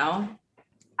know.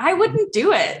 I wouldn't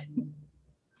do it.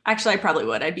 Actually, I probably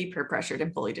would. I'd be peer pressured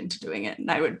and bullied into doing it. And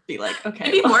I would be like, okay.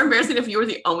 It'd be well. more embarrassing if you were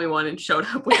the only one and showed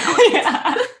up without it.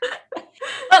 Yeah.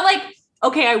 But like,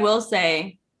 okay, I will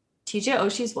say TJ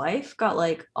Oshie's wife got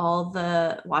like all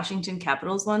the Washington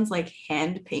Capitals ones like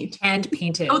hand painted. Hand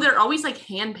painted. Oh, they're always like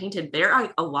hand painted. They're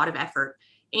like a lot of effort.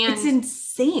 And It's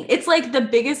insane. It's like the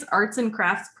biggest arts and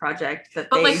crafts project that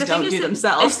but they like the don't thing is do that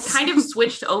themselves. it's kind of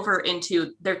switched over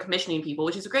into their commissioning people,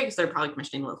 which is great because they're probably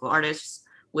commissioning local artists,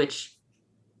 which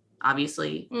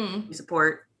obviously we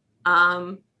support.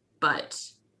 But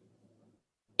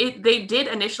they did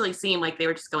initially seem like they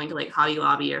were just going to like Hobby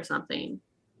Lobby or something.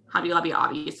 Hobby Lobby,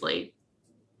 obviously.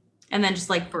 And then just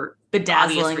like for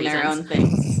bedazzling their own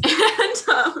things.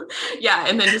 And yeah,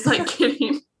 and then just like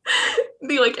getting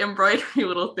the like embroidery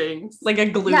little things. Like a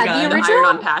glue Yeah, gun. the And original-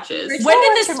 iron on patches. original- When did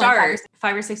ones this from, like, start?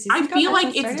 5 or 6 seasons I ago? feel That's like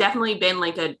when it it's started? definitely been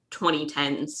like a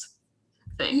 2010s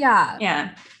thing. Yeah.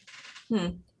 Yeah.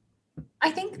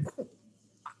 I think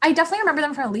I definitely remember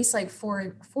them from at least like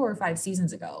four or 5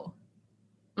 seasons ago.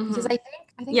 Mhm. Because I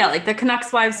think Yeah, like the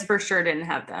Canucks wives for sure didn't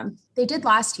have them. they did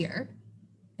last year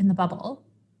in the bubble.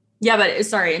 Yeah, but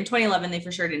sorry, in 2011 they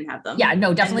for sure didn't have them. Yeah,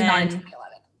 no, definitely not in then 2011.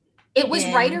 It was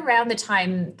right around the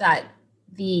time that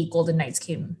the Golden Knights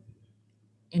came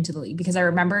into the league because I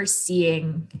remember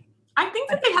seeing I think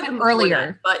that they had them earlier,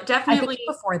 earlier, but I think definitely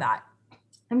before that.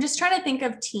 I'm just trying to think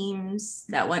of teams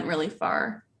that went really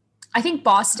far. I think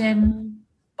Boston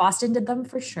did them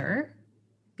for sure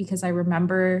because I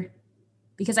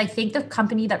think the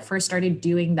company that first started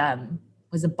doing them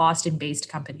was a Boston-based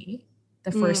company.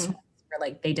 The first ones were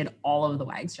like they did all of the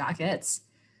Wags jackets.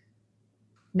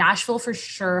 Nashville for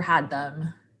sure had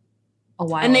them a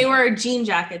while And they ago. were jean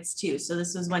jackets too. So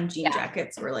this was when jean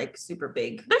jackets were like super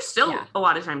big. there's still Yeah. a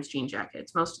lot of times jean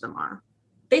jackets. Most of them are.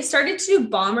 They started to do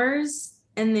bombers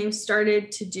and they've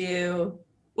started to do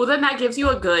Well, then that gives you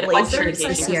a good Blazers indication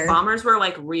this because year. bombers were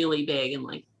like really big in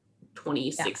like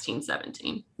 2016,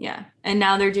 17. yeah. And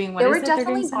now they're doing what there is were it they're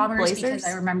definitely doing? bombers Blazers? because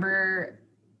I remember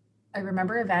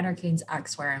Evander Kane's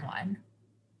ex wearing one.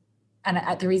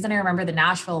 And the reason I remember the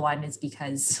Nashville one is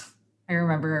because I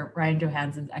remember Ryan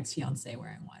Johansson's ex-fiance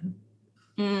wearing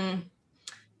one.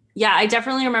 Yeah, I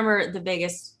definitely remember the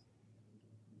Vegas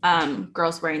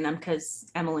girls wearing them because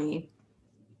Emily.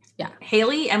 Yeah.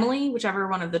 Emily, whichever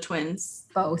one of the twins.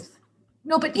 Both.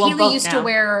 No, but Well, Haley both used now. to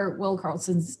wear Will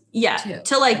Carlson's. Yeah. too.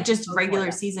 To like just Both regular wore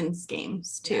them. seasons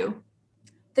games too.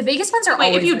 The Vegas ones are Wait,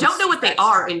 if always you like don't know what they super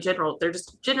are extra. in general, they're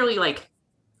just generally like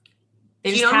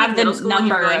They you just know, have in the middle school when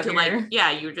number you're going of to your,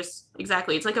 like you're just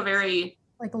exactly. It's like a very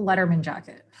like a Letterman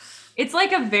jacket. it's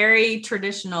like a very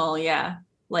traditional,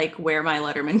 like wear my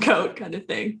Letterman coat kind of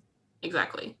thing.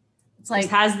 exactly. It's Like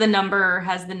like has the number,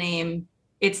 has the name.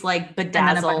 It's like and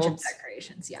then a bunch of bedazzled.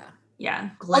 decorations. Yeah. Yeah,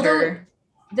 glitter.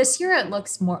 This year it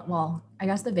looks more, well, I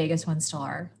guess the Vegas ones still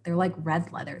are. They're like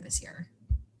red leather this year.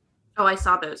 Oh, I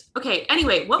saw those. Okay.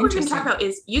 Anyway, what we're going to talk Interesting. about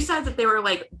is you said that they were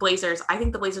like blazers. I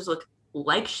think the blazers look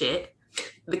like shit.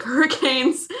 The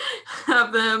Hurricanes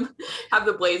have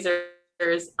the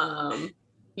blazers.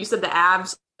 You said the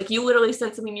Avs. Like you literally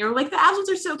sent something. You were like the Avs ones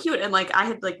are so cute, and like I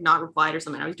had like not replied or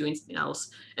something. I was doing something else,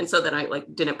 and so then I like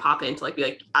didn't pop in to like be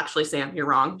like, actually, Sam, you're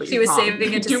wrong. But She you're was wrong.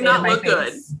 saving it to do say not in my look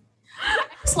good. face.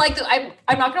 It's like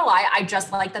I'm not gonna lie. I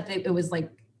just like that it was like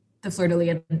the Fleur de Lis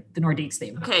and the Nordiques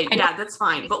theme. Okay, I yeah, don't- that's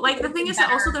fine. But like the thing is that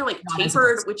better also they're like not as a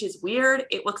tapered, blazer. which is weird.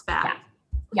 It looks bad.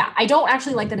 Yeah, I don't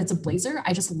actually like that it's a blazer.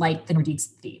 I just like the Nordiques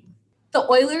theme. The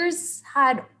Oilers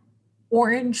had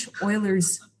orange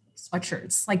Oilers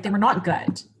sweatshirts. Like they were not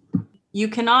good. You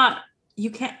can't.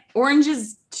 Orange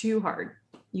is too hard.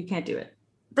 You can't do it.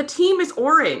 The team is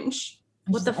orange.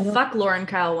 What the I don't- fuck, Lauren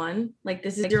Kyle won? Like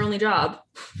this is your only job.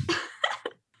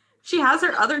 She has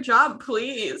her other job,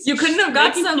 please. You couldn't have got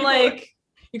Making some people- like.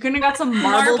 You couldn't have got some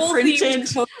marble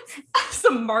Marble-themed printed,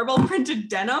 some marble printed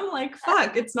denim. Like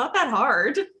fuck, it's not that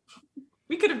hard.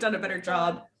 We could have done a better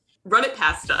job. run it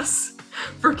past us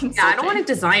for consulting. Yeah, I don't want to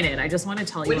design it. I just want to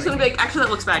tell you. We just what want I to be like, actually, that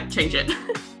looks bad. Change it.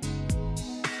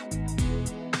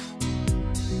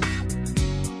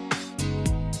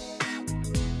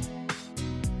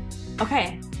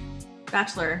 Okay,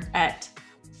 Bachelorette.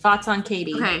 Thoughts on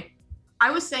Katie? Okay.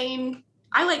 I was saying,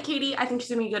 I like Katie. I think she's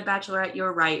going to be a good Bachelorette.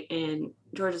 You're right. And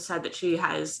Georgia said that she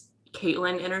has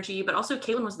Caitlyn energy, but also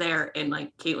Caitlyn was there and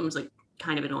like Caitlyn was like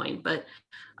kind of annoying, but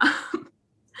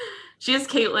she has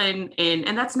Caitlyn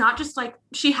and that's not just like,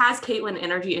 she has Caitlyn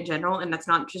energy in general. And that's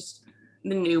not just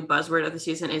the new buzzword of the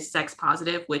season is sex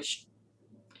positive, which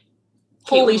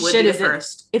Holy Caitlyn would shit, be is the it?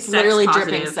 first It's sex literally positive.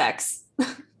 dripping sex.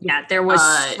 Yeah, there was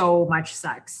Uh, so much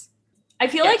sex. I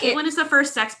feel Yeah, like Caitlyn is the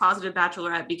first sex positive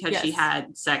Bachelorette because she Yes.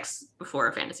 had sex before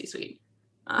a fantasy suite.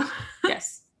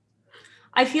 yes.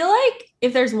 I feel like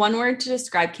if there's one word to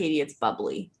describe Katie, it's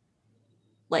bubbly.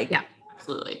 Like, Yeah.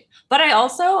 Absolutely. But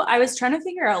I was trying to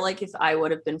figure out like if I would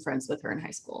have been friends with her in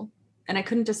high school, and I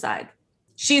couldn't decide.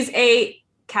 She's a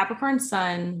Capricorn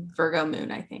Sun, Virgo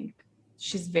Moon, I think.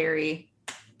 She's very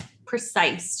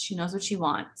precise. She knows what she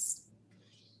wants.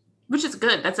 Which is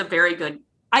good. That's a very good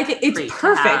I think trait it's to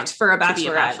perfect have for a to be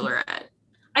bachelorette.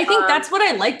 I think Um, that's what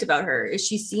I liked about her is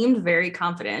she seemed very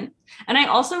confident. And I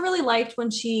also really liked when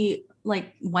she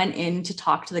like went in to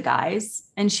talk to the guys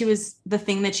and the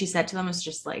thing that she said to them was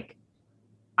just like,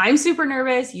 I'm super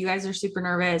nervous. You guys are super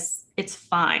nervous. It's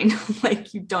fine.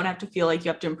 Like you don't have to feel like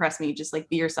you have to impress me. Just like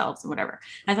be yourselves and whatever.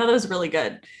 I thought that was really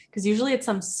good because usually it's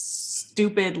some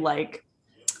stupid, like,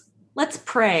 let's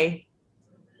pray.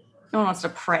 No one wants to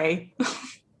pray.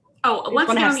 Oh, just let's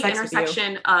wanna get have on the sex with you.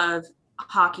 intersection of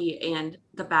hockey and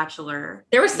The Bachelor.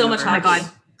 There was so much universe. hockey.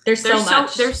 There's so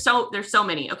much. There's so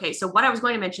many. Okay, so what I was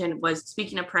going to mention was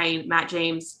speaking of praying, Matt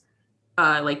James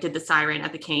did the siren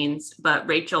at the Canes, but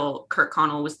Rachel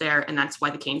Kirkconnell was there, and that's why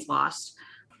the Canes lost.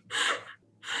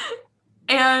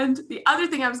 And the other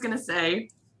thing I was gonna say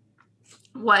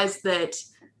was that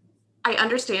I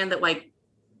understand that like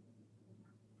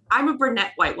I'm a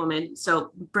brunette white woman,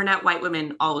 so brunette white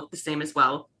women all look the same as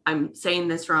well. I'm saying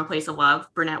this from a place of love.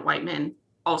 Brunette white men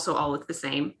also all look the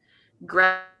same.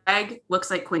 Greg looks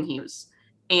like Quinn Hughes,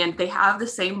 and they have the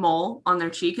same mole on their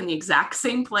cheek in the exact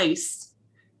same place.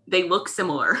 They look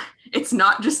similar. It's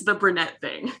not just the brunette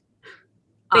thing.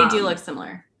 They do look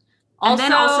similar. And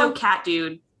then also Cat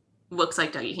Dude looks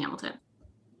like Dougie Hamilton.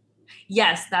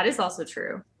 Yes, that is also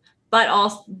true. But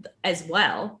also as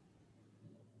well,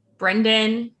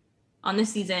 Brendan on the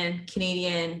season,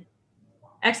 Canadian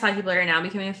ex-hockey player, now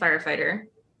becoming a firefighter,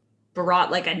 brought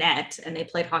like a net and they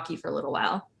played hockey for a little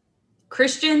while.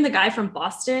 Christian, the guy from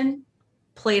Boston,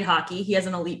 played hockey. He has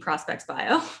an elite prospects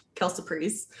bio, Kelsey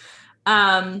Priest.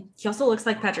 He also looks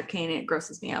like Patrick Kane. It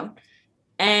grosses me out.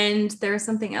 And there's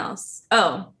something else.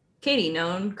 Oh, Katie,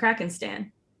 known Kraken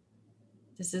stan.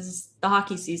 This is the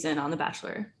hockey season on The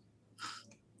Bachelor.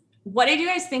 What did you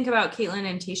guys think about Caitlyn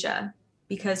and Tisha?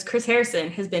 Because Chris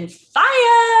Harrison has been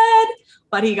fired,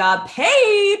 but he got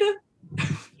paid.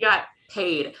 He got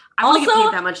paid. I want to get Also,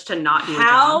 paid that much to not do a job.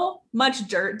 How much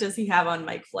dirt does he have on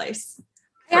Mike Fleiss?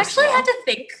 I actually had to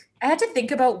think. I had to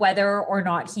think about whether or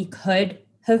not he could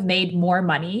have made more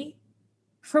money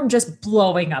from just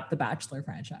blowing up the Bachelor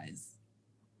franchise.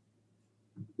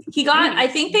 He got, I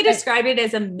think they described it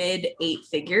as a mid 8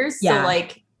 figures. Yeah. So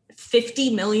like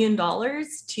 $50 million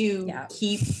to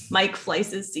keep Mike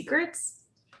Fleiss's secrets.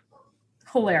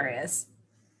 Hilarious.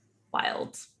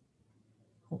 Wild.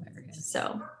 Hilarious.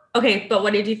 So, okay. But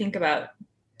what did you think about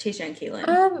Tayshia and Caitlyn?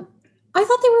 I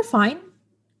thought they were fine.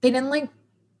 They didn't like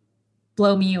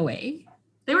blow me away.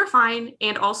 They were fine.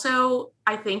 And also,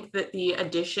 I think that the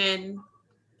addition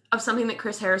of something that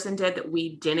Chris Harrison did that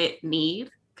we didn't need,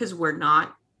 because we're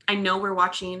not, I know we're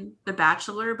watching The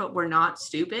Bachelor, but we're not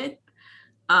stupid,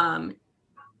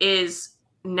 is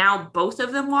now both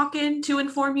of them walk in to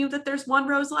inform you that there's 1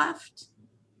 rose left.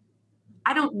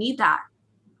 I don't need that.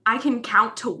 I can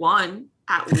count to 1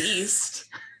 at least.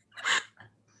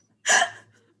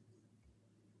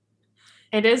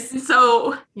 It is.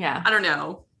 So, yeah. I don't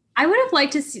know. I would have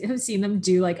liked to have seen them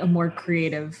do like a more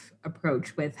creative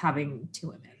approach with having 2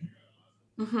 women.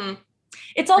 Mm-hmm.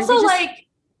 It's also like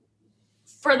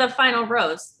for the final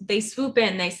rose, they swoop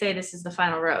in, they say, this is the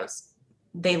final rose.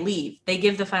 They leave, they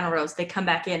give the final rose, they come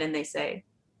back in and they say,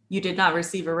 you did not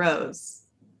receive a rose.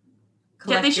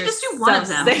 Yeah, they should just do one of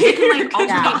them. They can like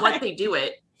alternate what they do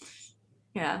it.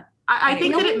 Yeah. I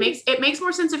think that it makes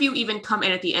more sense if you even come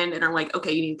in at the end and are like,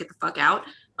 okay, you need to get the fuck out.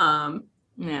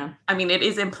 Yeah. I mean, it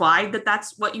is implied that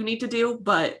that's what you need to do,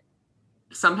 but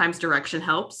sometimes direction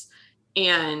helps.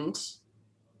 And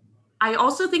I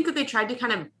also think that they tried to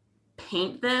kind of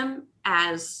paint them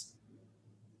as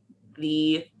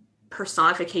the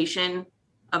personification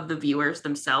of the viewers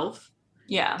themselves.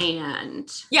 Yeah. And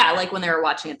yeah, like when they were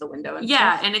watching at the window and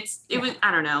stuff. And it was,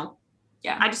 I don't know.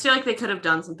 Yeah. I just feel like they could have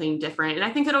done something different. And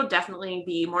I think it'll definitely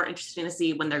be more interesting to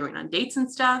see when they're going on dates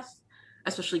and stuff,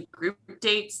 especially group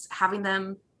dates. Having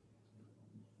them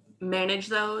manage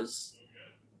those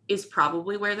is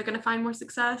probably where they're going to find more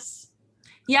success.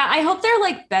 Yeah, I hope they're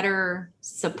like better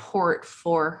support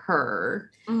for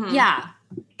her. Mm-hmm. Yeah.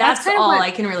 That's all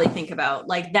I can really think about.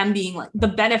 Like them being like the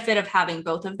benefit of having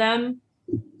both of them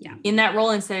in that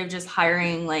role instead of just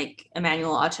hiring like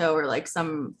Emmanuel Acho or like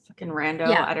some fucking rando.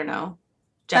 Yeah. I don't know.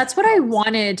 That's what I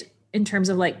wanted in terms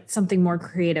of like something more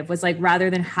creative, was like, rather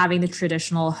than having the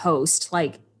traditional host,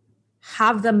 like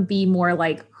have them be more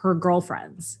like her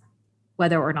girlfriends,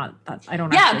 whether or not that, I don't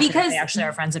know. Yeah, because they actually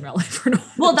are friends in real life or not.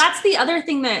 Well, that's the other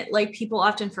thing that like people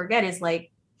often forget is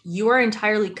like you are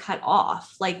entirely cut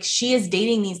off. Like she is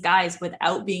dating these guys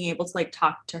without being able to like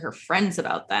talk to her friends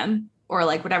about them or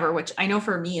like whatever, which I know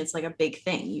for me, it's like a big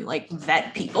thing. You like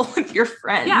vet people with your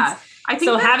friends. Yeah. I think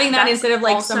so having that instead of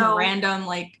like also some random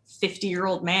like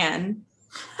 50-year-old man.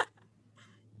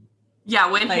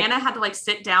 Yeah. When like, Hannah had to like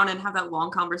sit down and have that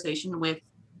long conversation with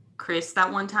Chris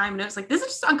that one time, and it was like, this is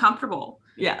just uncomfortable.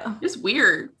 Yeah. It's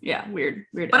weird. Yeah. Weird.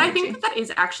 But energy. I think that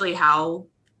is actually how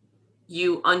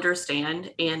you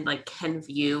understand and like can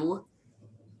view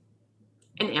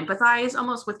and empathize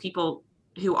almost with people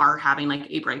who are having like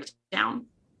a breakdown,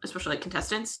 especially like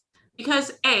contestants,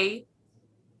 because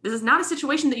this is not a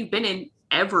situation that you've been in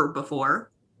ever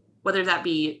before, whether that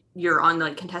be you're on the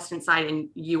like contestant side and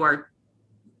you are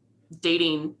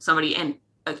dating somebody and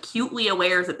acutely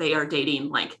aware that they are dating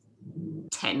like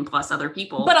 10 plus other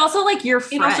people, but also like your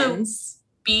friends. And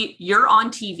also you're on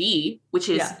TV, which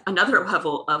is another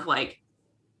level of like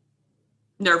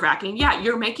nerve-wracking. Yeah,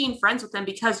 you're making friends with them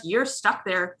because you're stuck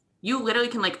there. You literally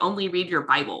can like only read your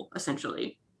Bible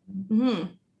essentially.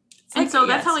 Mm-hmm. And so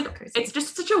that's how like it's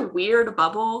just such a weird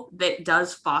bubble that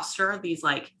does foster these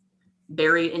like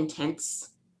very intense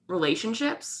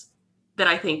relationships that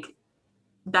I think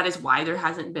that is why there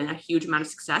hasn't been a huge amount of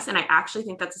success. And I actually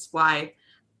think that's why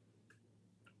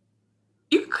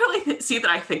you can clearly see that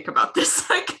I think about this.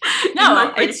 Like,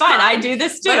 no, it's fine. I do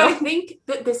this too. But I think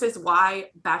that this is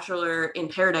why Bachelor in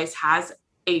Paradise has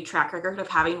a track record of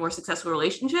having more successful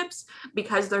relationships,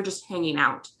 because they're just hanging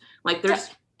out. Like they're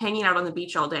just hanging out on the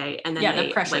beach all day, and then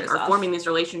they like are forming these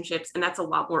relationships, and that's a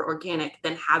lot more organic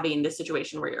than having this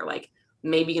situation where you're like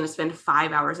maybe going to spend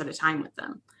 5 hours at a time with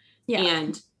them. Yeah.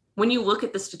 And when you look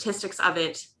at the statistics of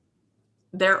it,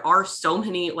 there are so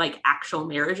many like actual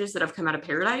marriages that have come out of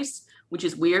Paradise, which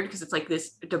is weird because it's like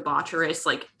this debaucherous,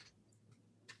 like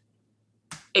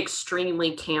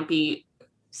extremely campy,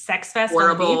 sex fest,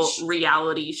 horrible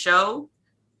reality show,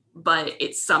 but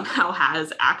it somehow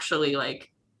has actually like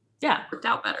worked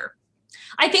out better.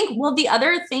 I think, well, the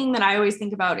other thing that I always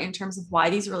think about in terms of why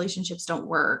these relationships don't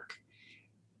work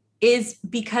is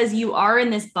because you are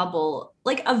in this bubble,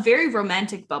 like a very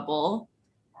romantic bubble,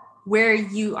 where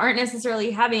you aren't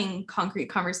necessarily having concrete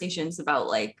conversations about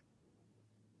like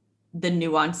the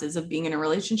nuances of being in a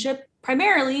relationship.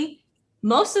 Primarily,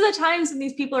 most of the times when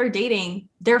these people are dating,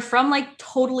 they're from like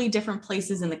totally different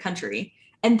places in the country.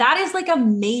 And that is like a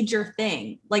major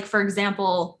thing. Like, for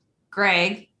example,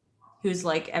 Greg, who's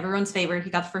like everyone's favorite,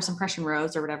 he got the first impression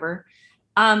rose or whatever.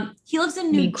 He lives in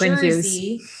New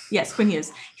Jersey. Yes, Quinn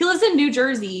Hughes. He lives in New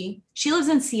Jersey. She lives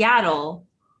in Seattle.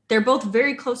 They're both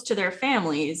very close to their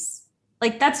families.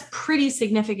 Like, that's pretty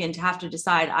significant to have to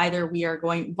decide either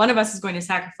one of us is going to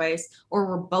sacrifice, or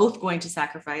we're both going to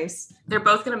sacrifice. They're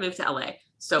both going to move to LA.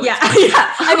 So yeah.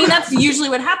 I mean, that's usually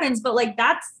what happens, but like,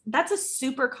 that's a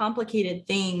super complicated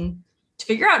thing to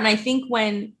figure out. And I think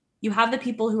when you have the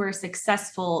people who are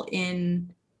successful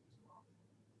in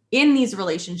these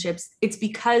relationships, it's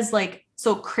because like,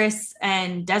 so Chris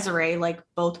and Desiree, like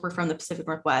both were from the Pacific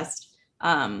Northwest.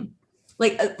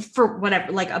 For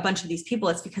whatever, like a bunch of these people,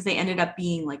 it's because they ended up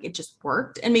being like, it just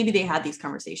worked. And maybe they had these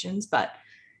conversations, but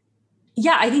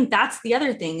yeah, I think that's the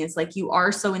other thing is like, you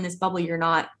are so in this bubble, you're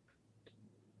not,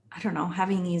 I don't know,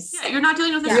 having these. Yeah, you're not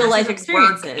dealing with the real life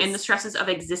experiences experiences and the stresses of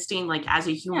existing like as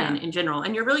a human in general.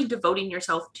 And you're really devoting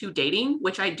yourself to dating,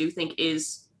 which I do think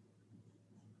is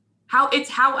how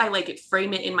I like it,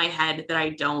 frame it in my head, that I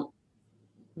don't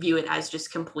view it as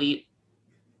just complete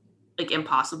like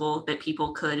impossible that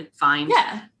people could find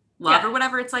love or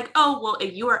whatever. It's like, oh, well,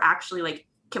 if you are actually like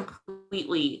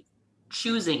completely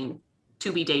choosing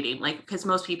to be dating, like, because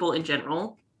most people in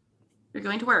general, you're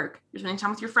going to work, you're spending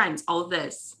time with your friends, all of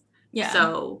this. Yeah.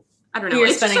 So I don't know.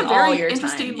 It's just a very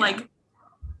interesting, like,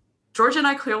 Georgia and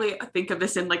I clearly think of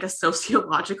this in like a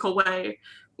sociological way,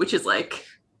 which is like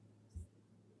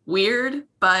weird,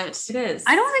 but it is.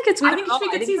 I don't think it's weird. I think it should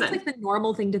be a good season. It's like the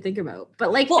normal thing to think about.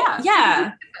 But like,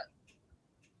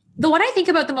 the one I think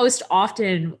about the most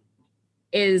often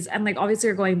is, and like, obviously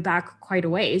we're going back quite a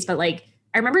ways, but like,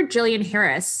 I remember Jillian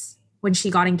Harris when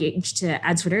she got engaged to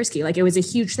Ed Swiderski, like it was a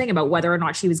huge thing about whether or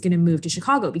not she was going to move to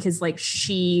Chicago, because like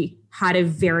she had a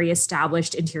very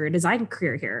established interior design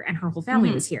career here and her whole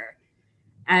family was here.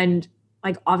 And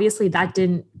like, obviously that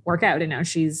didn't work out and now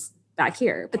she's back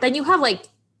here. But then you have like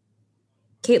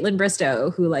Caitlin Bristow,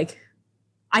 who like,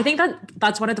 I think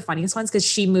that's one of the funniest ones because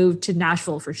she moved to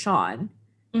Nashville for Sean,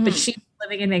 but she's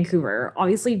living in Vancouver.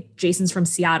 Obviously Jason's from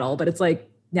Seattle, but it's like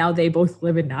now they both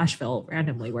live in Nashville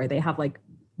randomly, where they have like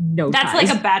no that's ties. Like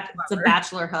it's a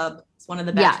bachelor hub. It's one of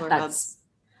the bachelor hubs.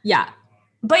 Yeah.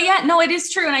 But yeah, no, it is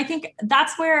true. And I think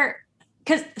that's where,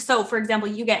 so for example,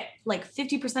 you get like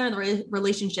 50% of the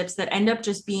relationships that end up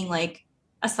just being like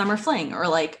a summer fling or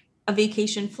like a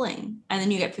vacation fling. And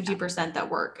then you get 50% that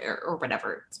work or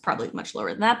whatever. It's probably much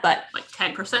lower than that, but like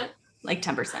 10%. Like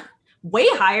 10%. Way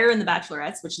higher in the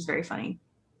bachelorettes, which is very funny.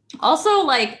 Also,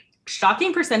 like,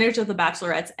 shocking percentage of the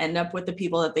bachelorettes end up with the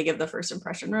people that they give the first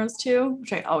impression rose to,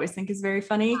 which I always think is very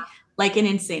funny, like an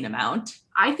insane amount.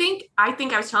 I think I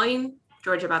was telling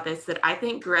George about this, that I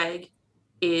think Greg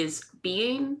is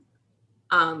being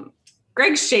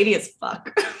Greg's shady as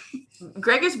fuck.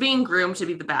 Greg is being groomed to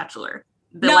be the bachelor.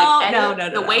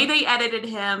 The way they edited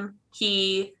him,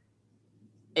 he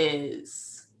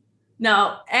is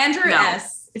Andrew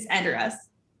S. It's Andrew S.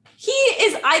 He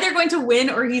is either going to win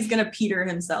or he's going to Peter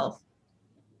himself.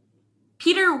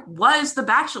 Peter was the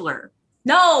bachelor.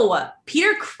 No,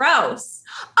 Peter Krause.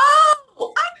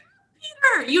 Oh,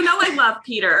 Peter. You know I love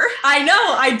Peter. I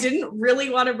know. I didn't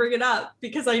really want to bring it up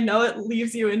because I know it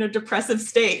leaves you in a depressive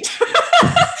state.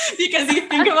 Because you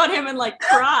think about him and like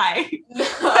cry. No.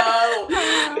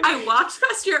 I walked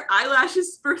past your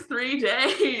eyelashes for 3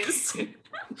 days.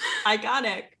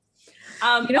 Iconic.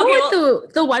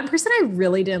 The one person I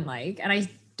really didn't like, and I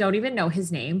don't even know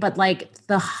his name, but like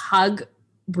the hug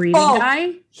breathing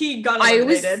guy, he got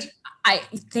eliminated. I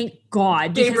thank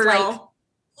God, because Gabriel.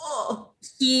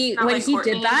 He Courtney,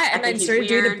 did that and then started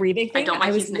doing the breathing thing. I don't like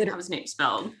how his name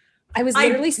spelled. I was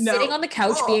literally sitting on the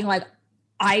couch being like,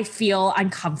 I feel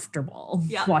uncomfortable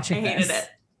watching this.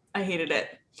 I hated it.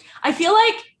 I feel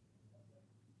like,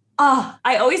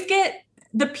 I always get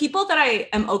the people that I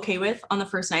am okay with on the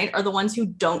first night are the ones who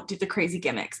don't do the crazy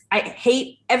gimmicks. I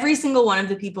hate every single one of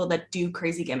the people that do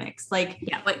crazy gimmicks. Like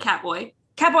Catboy.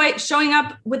 Catboy showing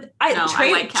up with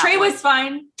Trey was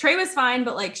fine. Trey was fine,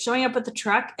 but like showing up with the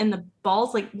truck and the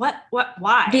balls, like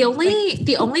why?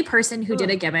 The only person who did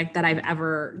a gimmick that I've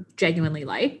ever genuinely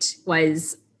liked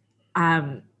was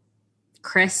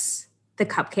Chris, the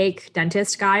cupcake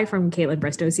dentist guy from Caitlin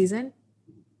Bristow season.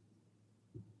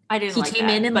 I didn't he like came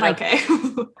that, in and but like, okay.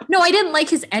 No, I didn't like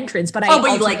his entrance, but I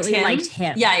ultimately liked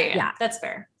him. Yeah. That's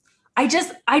fair.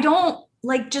 I don't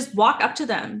like just walk up to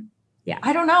them. Yeah.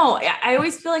 I don't know. I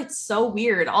always feel like it's so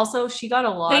weird. Also, she got a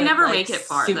lot. They never of, like, make it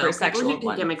far. Super Though. sexual People who do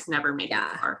ones. gimmicks never make it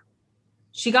far.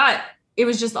 It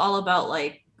was just all about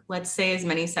like, let's say as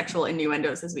many sexual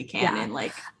innuendos as we can in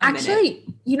like a minute. Actually,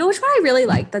 you know which one I really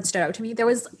liked that stood out to me? There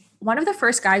was one of the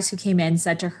first guys who came in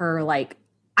said to her, like,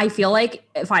 I feel like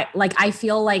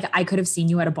I could have seen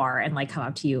you at a bar and like come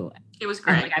up to you. It was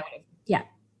great. Like, yeah.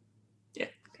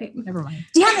 Okay, never mind.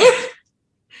 Damn it.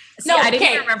 See, I didn't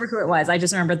even remember who it was. I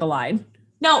just remembered the line.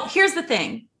 No, here's the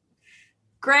thing.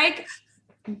 Greg,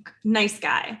 nice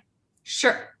guy.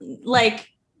 Sure. Like,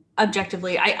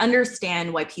 objectively, I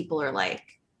understand why people are like,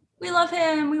 we love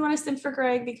him. We want to simp for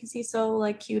Greg because he's so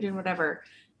like cute and whatever.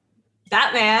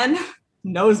 That man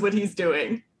knows what he's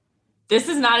doing. This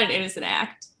is not an innocent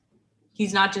act.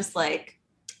 He's not just like,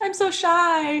 I'm so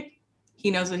shy.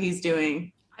 He knows what he's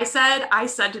doing. I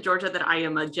said to Georgia that I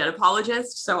am a jet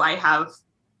apologist, so I have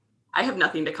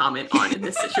nothing to comment on in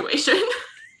this situation.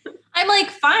 I'm like,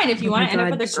 fine, if you want to end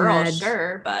up with a girl, Dread.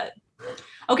 sure. But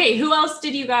okay, who else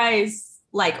did you guys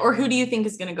like, or who do you think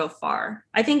is going to go far?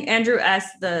 I think Andrew S.,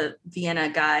 the Vienna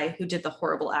guy who did the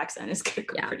horrible accent, is going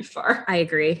to go pretty far. I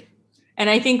agree. And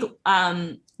I think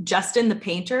Justin the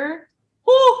painter,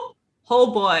 oh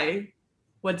boy,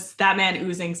 what's that man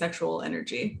oozing sexual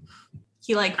energy?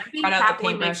 He like I think brought out the Catboy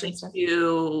paintbrush makes and it stuff.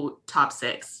 to top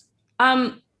 6.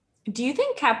 Do you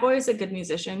think Catboy is a good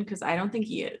musician? Because I don't think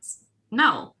he is.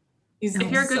 No. He's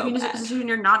If you're a good so bad. musician,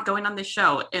 you're not going on this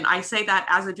show. And I say that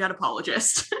as a jet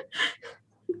apologist.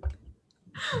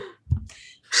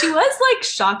 She was like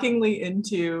shockingly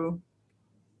into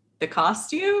the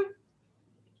costume,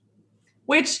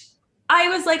 which I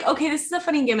was like, okay, this is a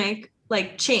funny gimmick,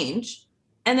 like change.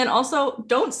 And then also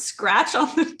don't scratch on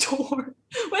the door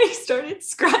when he started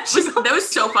scratching. That was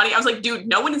so funny. I was like, dude,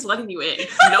 no one is letting you in.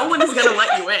 No one is going to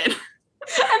let you in.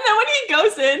 And then when he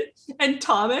goes in and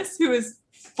Thomas, who is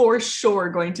for sure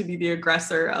going to be the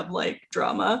aggressor of like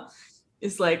drama,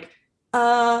 is like,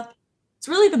 it's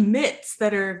really the mitts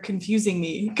that are confusing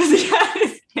me because he had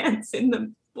his hands in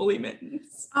the bully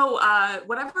mittens. Oh,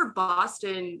 whatever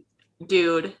Boston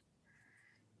dude,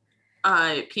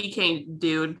 PK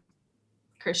dude.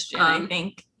 Christian, I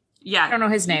think. Yeah. I don't know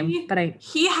his name, but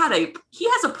he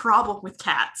has a problem with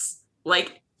cats.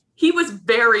 Like, he was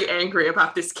very angry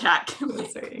about this cat. He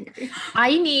was very angry.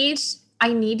 I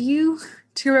need you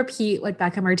to repeat what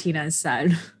Becca Martinez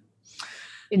said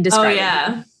in describing. Oh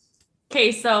yeah.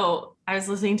 Okay, so I was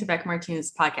listening to Becca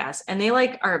Martinez's podcast and they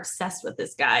like are obsessed with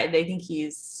this guy. They think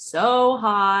he's so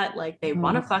hot, like they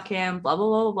want to fuck him, blah, blah,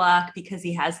 blah, blah, because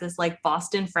he has this like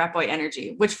Boston frat boy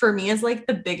energy, which for me is like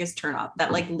the biggest turn off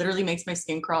that like literally makes my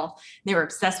skin crawl. They were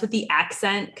obsessed with the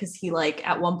accent because he like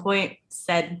at one point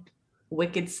said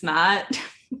wicked snot.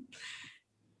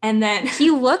 And then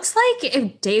he looks like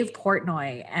if Dave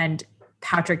Portnoy and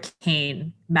Patrick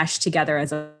Kane meshed together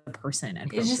as a person,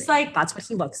 and it's just like that's what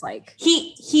he looks like.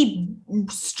 He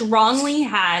strongly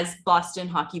has Boston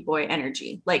hockey boy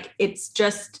energy. Like it's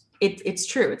just it's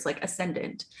true. It's like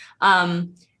ascendant.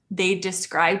 They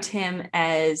described him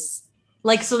as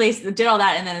like, so they did all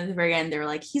that, and then at the very end they were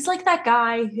like, he's like that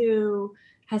guy who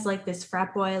has like this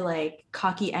frat boy like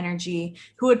cocky energy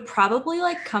who would probably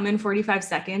like come in 45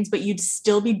 seconds, but you'd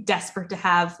still be desperate to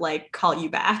have like call you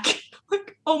back.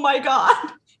 Like, oh my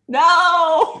God,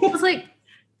 no. It was like,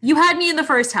 you had me in the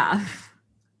first half.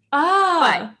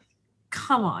 But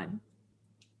come on.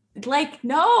 Like,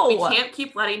 no. We can't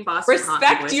keep letting Boston respect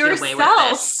hockey boys get away with yourself.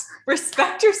 this.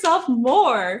 Respect yourself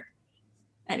more.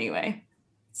 Anyway,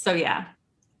 so yeah.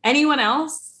 Anyone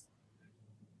else?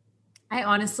 I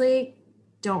honestly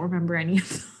don't remember any of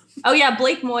them. Oh yeah,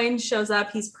 Blake Moyne shows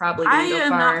up. He's probably gonna go I am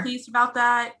far. not pleased about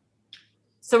that.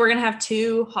 So we're gonna have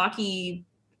 2 hockey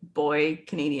boy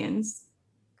Canadians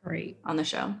Great on the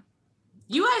show.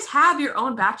 You guys have your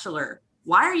own Bachelor.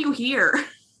 Why are you here?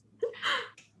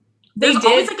 They There's did.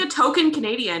 always like a token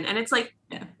Canadian, and it's like,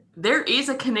 Yeah. there is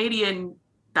a Canadian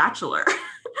Bachelor.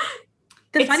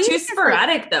 It's too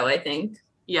sporadic though, I think.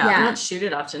 Yeah. They Yeah. don't shoot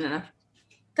it often enough.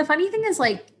 The funny thing is,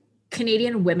 like,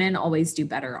 Canadian women always do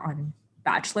better on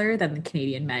Bachelor than the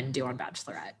Canadian men do on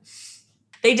Bachelorette.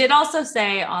 They did also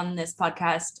say on this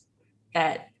podcast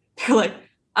that they're like,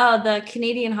 the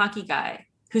Canadian hockey guy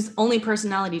whose only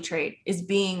personality trait is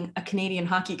being a Canadian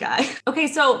hockey guy. Okay,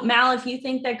 so Mal, if you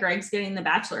think that Greg's getting the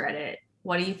Bachelor edit,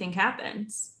 what do you think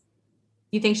happens?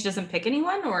 You think she doesn't pick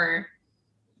anyone, or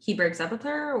he breaks up with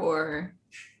her, or?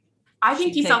 I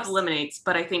think She he picks- self-eliminates,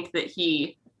 but I think that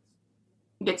he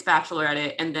gets Bachelor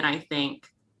edit, and then I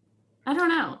think I don't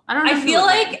know. who I feel would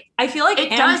win. like It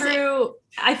does-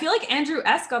 Andrew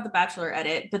S got the Bachelor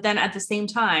edit, but then at the same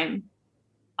time,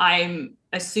 I'm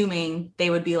assuming they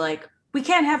would be like, we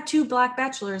can't have 2 Black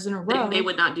Bachelors in a row. They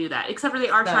would not do that, except for they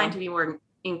are So- trying to be more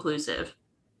inclusive.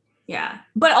 Yeah,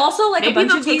 but also like Maybe a bunch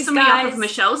they'll of take these somebody off guys. of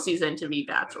Michelle's season to be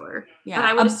Bachelor. Yeah, But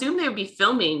I would assume they would be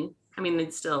filming. I mean,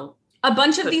 they'd still. a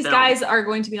bunch of could these film. guys are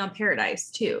going to be on Paradise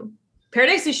too.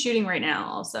 Paradise is shooting right now,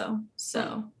 also,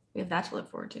 so we have that to look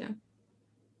forward to.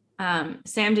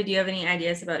 Sam, did you have any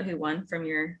ideas about who won from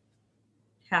your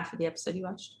half of the episode you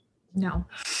watched? No.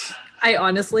 I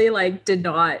honestly did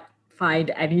not find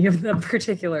any of them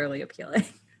particularly appealing.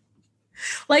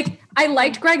 I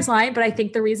liked Greg's line, but I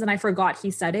think the reason I forgot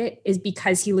he said it is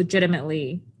because he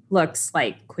legitimately looks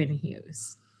like Quinn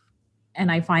Hughes.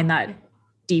 And I find that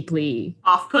deeply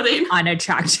Off-putting.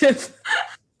 unattractive.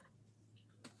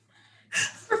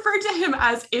 Referred to him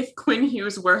as if Quinn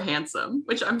Hughes were handsome,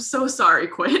 which I'm so sorry,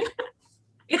 Quinn.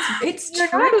 It's You're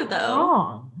true not though.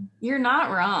 wrong. You're not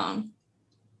wrong.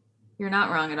 You're not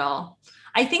wrong at all.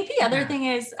 I think the other thing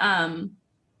is,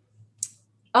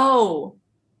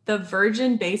 the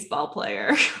virgin baseball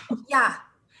player. Yeah.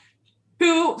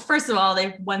 Who, first of all,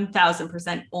 they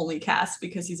 1000% only cast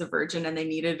because he's a virgin and they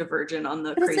needed a virgin on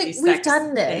the But crazy it's we've sex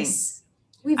done thing. this.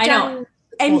 We've I know. done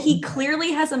And he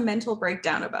clearly has a mental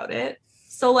breakdown about it.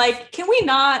 So can we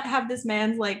not have this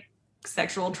man's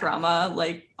sexual trauma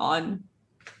on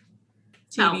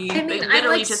TV? No. I They mean, I'm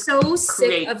literally just so sick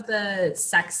create- of the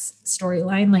sex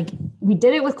storyline. We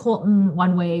did it with Colton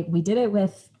one way. We did it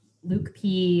with Luke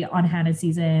P on Hannah's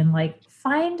season.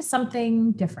 Find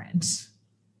something different.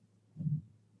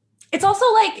 It's also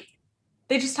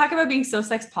they just talk about being so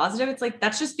sex positive. It's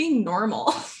that's just being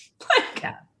normal.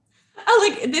 Yeah.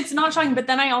 It's not shocking. But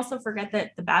then I also forget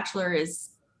that The Bachelor is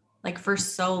for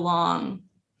so long,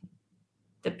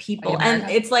 the people, and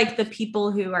it's the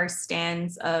people who are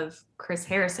stans of Chris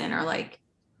Harrison are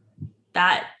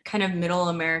that kind of middle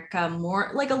America,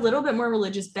 more a little bit more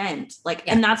religious bent.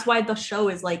 And that's why the show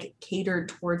is catered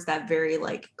towards that very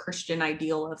Christian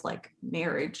ideal of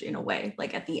marriage in a way,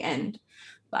 at the end.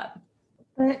 But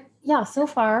yeah, so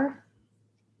far,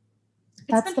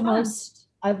 that's been the fun. most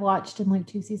I've watched in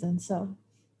 2 seasons. So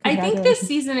I think this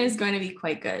season is going to be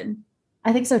quite good.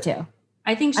 I think so too.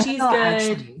 I think I she's think I'll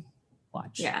good. actually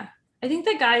watch. Yeah. I think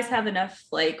the guys have enough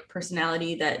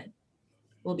personality that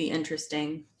will be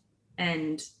interesting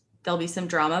and there'll be some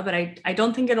drama, but I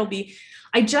don't think it'll be,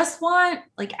 I just want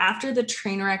after the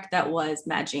train wreck that was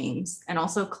Matt James and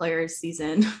also Claire's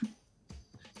season,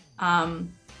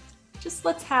 just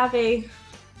let's have a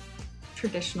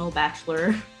traditional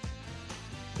Bachelor,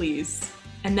 please.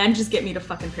 And then just get me to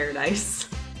fucking Paradise.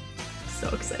 So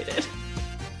excited.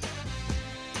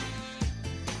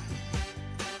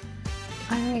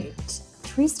 All right.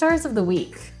 3 stars of the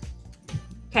week.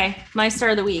 Okay, my star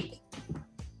of the week,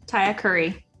 Taya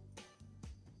Curry.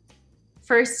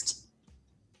 First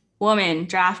woman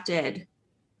drafted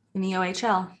in the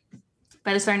OHL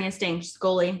by the Sarnia Sting. She's a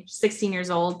goalie, 16 years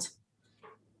old.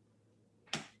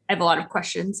 I have a lot of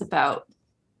questions about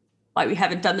why we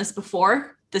haven't done this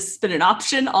before. This has been an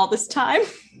option all this time.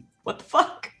 What the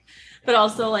fuck? But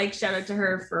also shout out to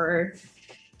her for,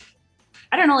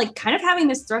 I don't know, kind of having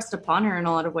this thrust upon her in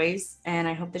a lot of ways. And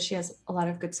I hope that she has a lot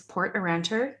of good support around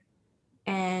her.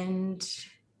 And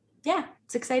yeah,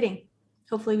 it's exciting.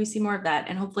 Hopefully we see more of that.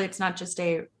 And hopefully it's not just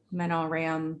a Manon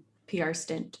Ram PR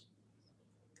stint.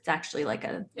 It's actually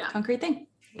a concrete thing.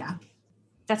 Yeah.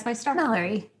 That's my star.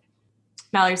 Mallory.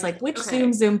 Mallory's which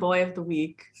Okay. Zoom boy of the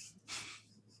week?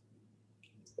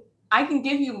 I can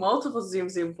give you multiple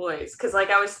Zoom boys because I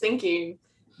was thinking,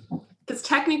 because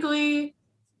technically,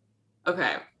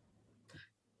 okay.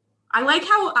 I like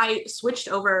how I switched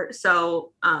over.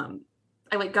 So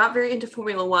I got very into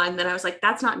Formula One. Then I was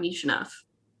that's not niche enough.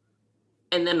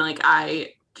 And then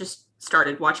I just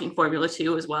started watching Formula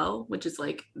 2 as well, which is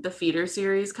the feeder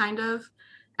series kind of.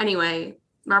 Anyway,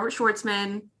 Robert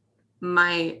Schwartzman,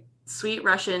 my sweet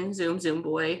Russian Zoom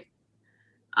boy.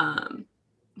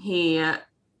 He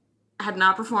had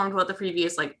not performed well the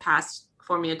previous past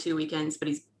Formula 2 weekends, but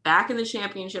he's back in the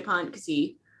championship hunt because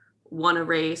he won a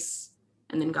race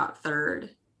and then got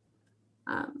third.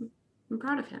 I'm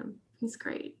proud of him. He's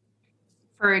great.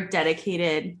 For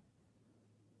dedicated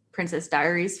Princess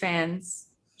Diaries fans,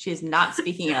 she is not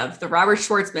speaking of the Robert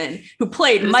Schwartzman who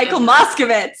played Michael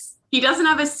Moskowitz. He doesn't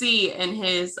have a C in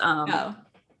his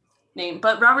name,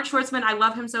 but Robert Schwartzman, I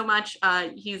love him so much.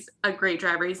 He's a great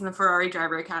driver. He's in the Ferrari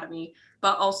Driver Academy,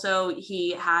 but also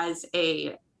he has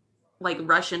a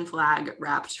Russian flag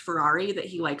wrapped Ferrari that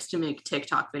he likes to make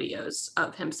TikTok videos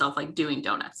of himself doing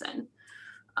donuts in,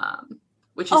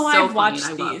 which is so I've funny. watched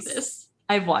And I love these. this.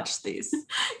 I've watched these.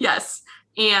 Yes.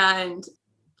 And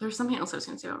there's something else I was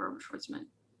going to say about Robert Schwartzman.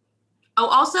 Oh,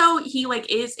 also, he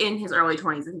like is in his early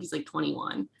 20s. I think he's like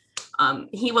 21.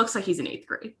 He looks like he's in 8th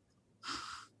grade.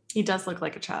 He does look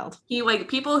like a child. He like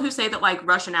people who say that like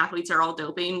Russian athletes are all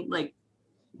doping, like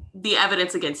the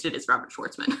evidence against it is Robert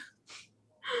Schwartzman.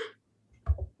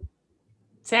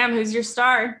 Sam, who's your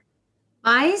star?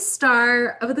 My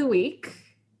star of the week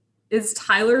is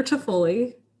Tyler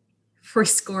Toffoli for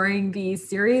scoring the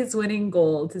series-winning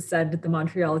goal to send the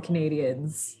Montreal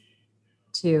Canadiens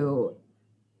to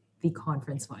the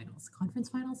conference finals. Conference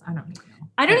finals? I don't even know.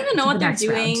 I don't even know To what the they're next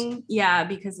round. doing. Yeah,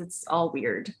 because it's all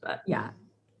weird. But Yeah.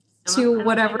 To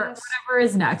whatever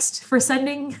is next. For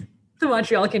sending the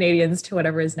Montreal Canadiens to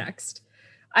whatever is next.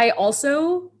 I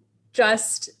also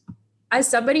just, as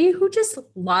somebody who just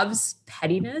loves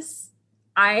pettiness,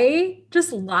 I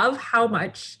just love how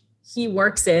much he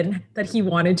works in that he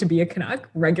wanted to be a Canuck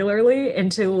regularly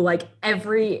into like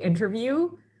every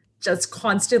interview, just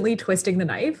constantly twisting the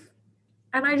knife.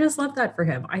 And I just love that for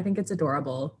him. I think it's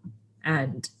adorable.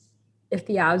 And if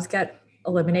the Avs get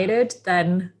eliminated,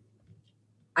 then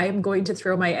I am going to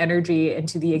throw my energy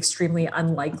into the extremely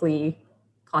unlikely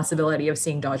possibility of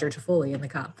seeing Dodger Toffoli in the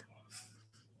cup.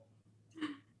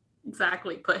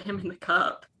 Exactly. Put him in the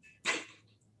cup.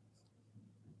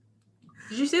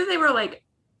 Did you see that they were like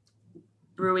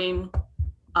brewing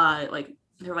like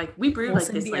they're like we brewed like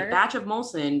Molson this beer? like batch of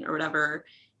Molson or whatever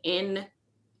in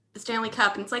the Stanley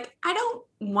Cup, and it's like I don't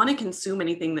want to consume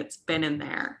anything that's been in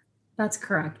there. That's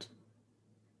correct.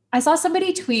 I saw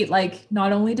somebody tweet like,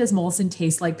 not only does Molson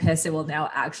taste like piss, it will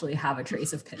now actually have a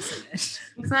trace of piss in it.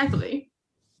 Exactly.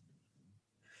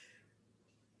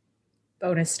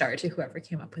 Bonus star to whoever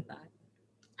came up with that.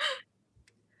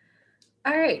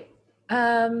 All right.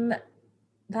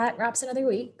 That wraps another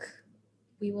week.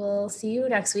 We will see you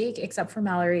next week, except for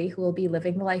Mallory, who will be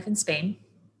living the life in Spain.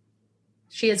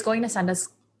 She is going to send us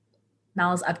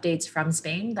Mal's updates from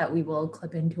Spain that we will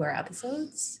clip into our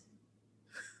episodes.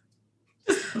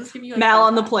 Let's give you, like, Mal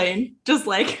on the plane, just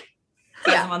like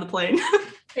Yeah. I'm on the plane.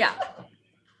 Yeah.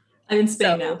 I'm in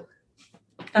Spain So, now.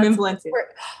 I'm in Valencia.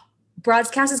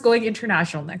 Broadcast is going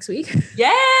international next week.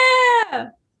 Yeah.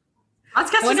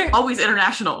 Podcast is always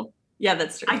international. Yeah,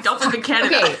 that's true. I don't live in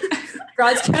Canada. Okay.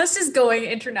 Broadcast is going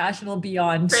international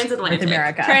beyond North Transatlantic.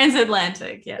 America.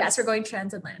 Transatlantic. Yes. Yes, we're going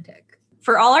transatlantic.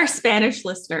 For all our Spanish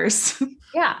listeners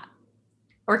Yeah.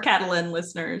 or Catalan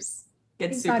listeners,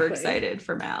 get super Exactly. excited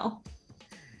for Mal.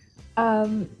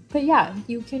 But yeah,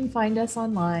 you can find us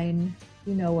online.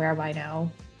 You know where by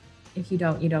now. If you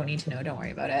don't need to know. Don't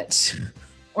worry about it.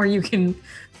 Or you can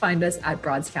find us at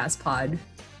BroadcastPod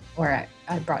or at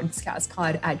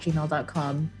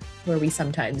broadcastpod@gmail.com, where we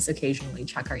sometimes occasionally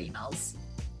check our emails.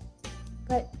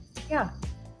 But yeah.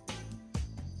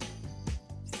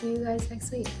 See you guys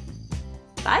next week.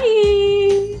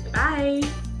 Bye. Bye.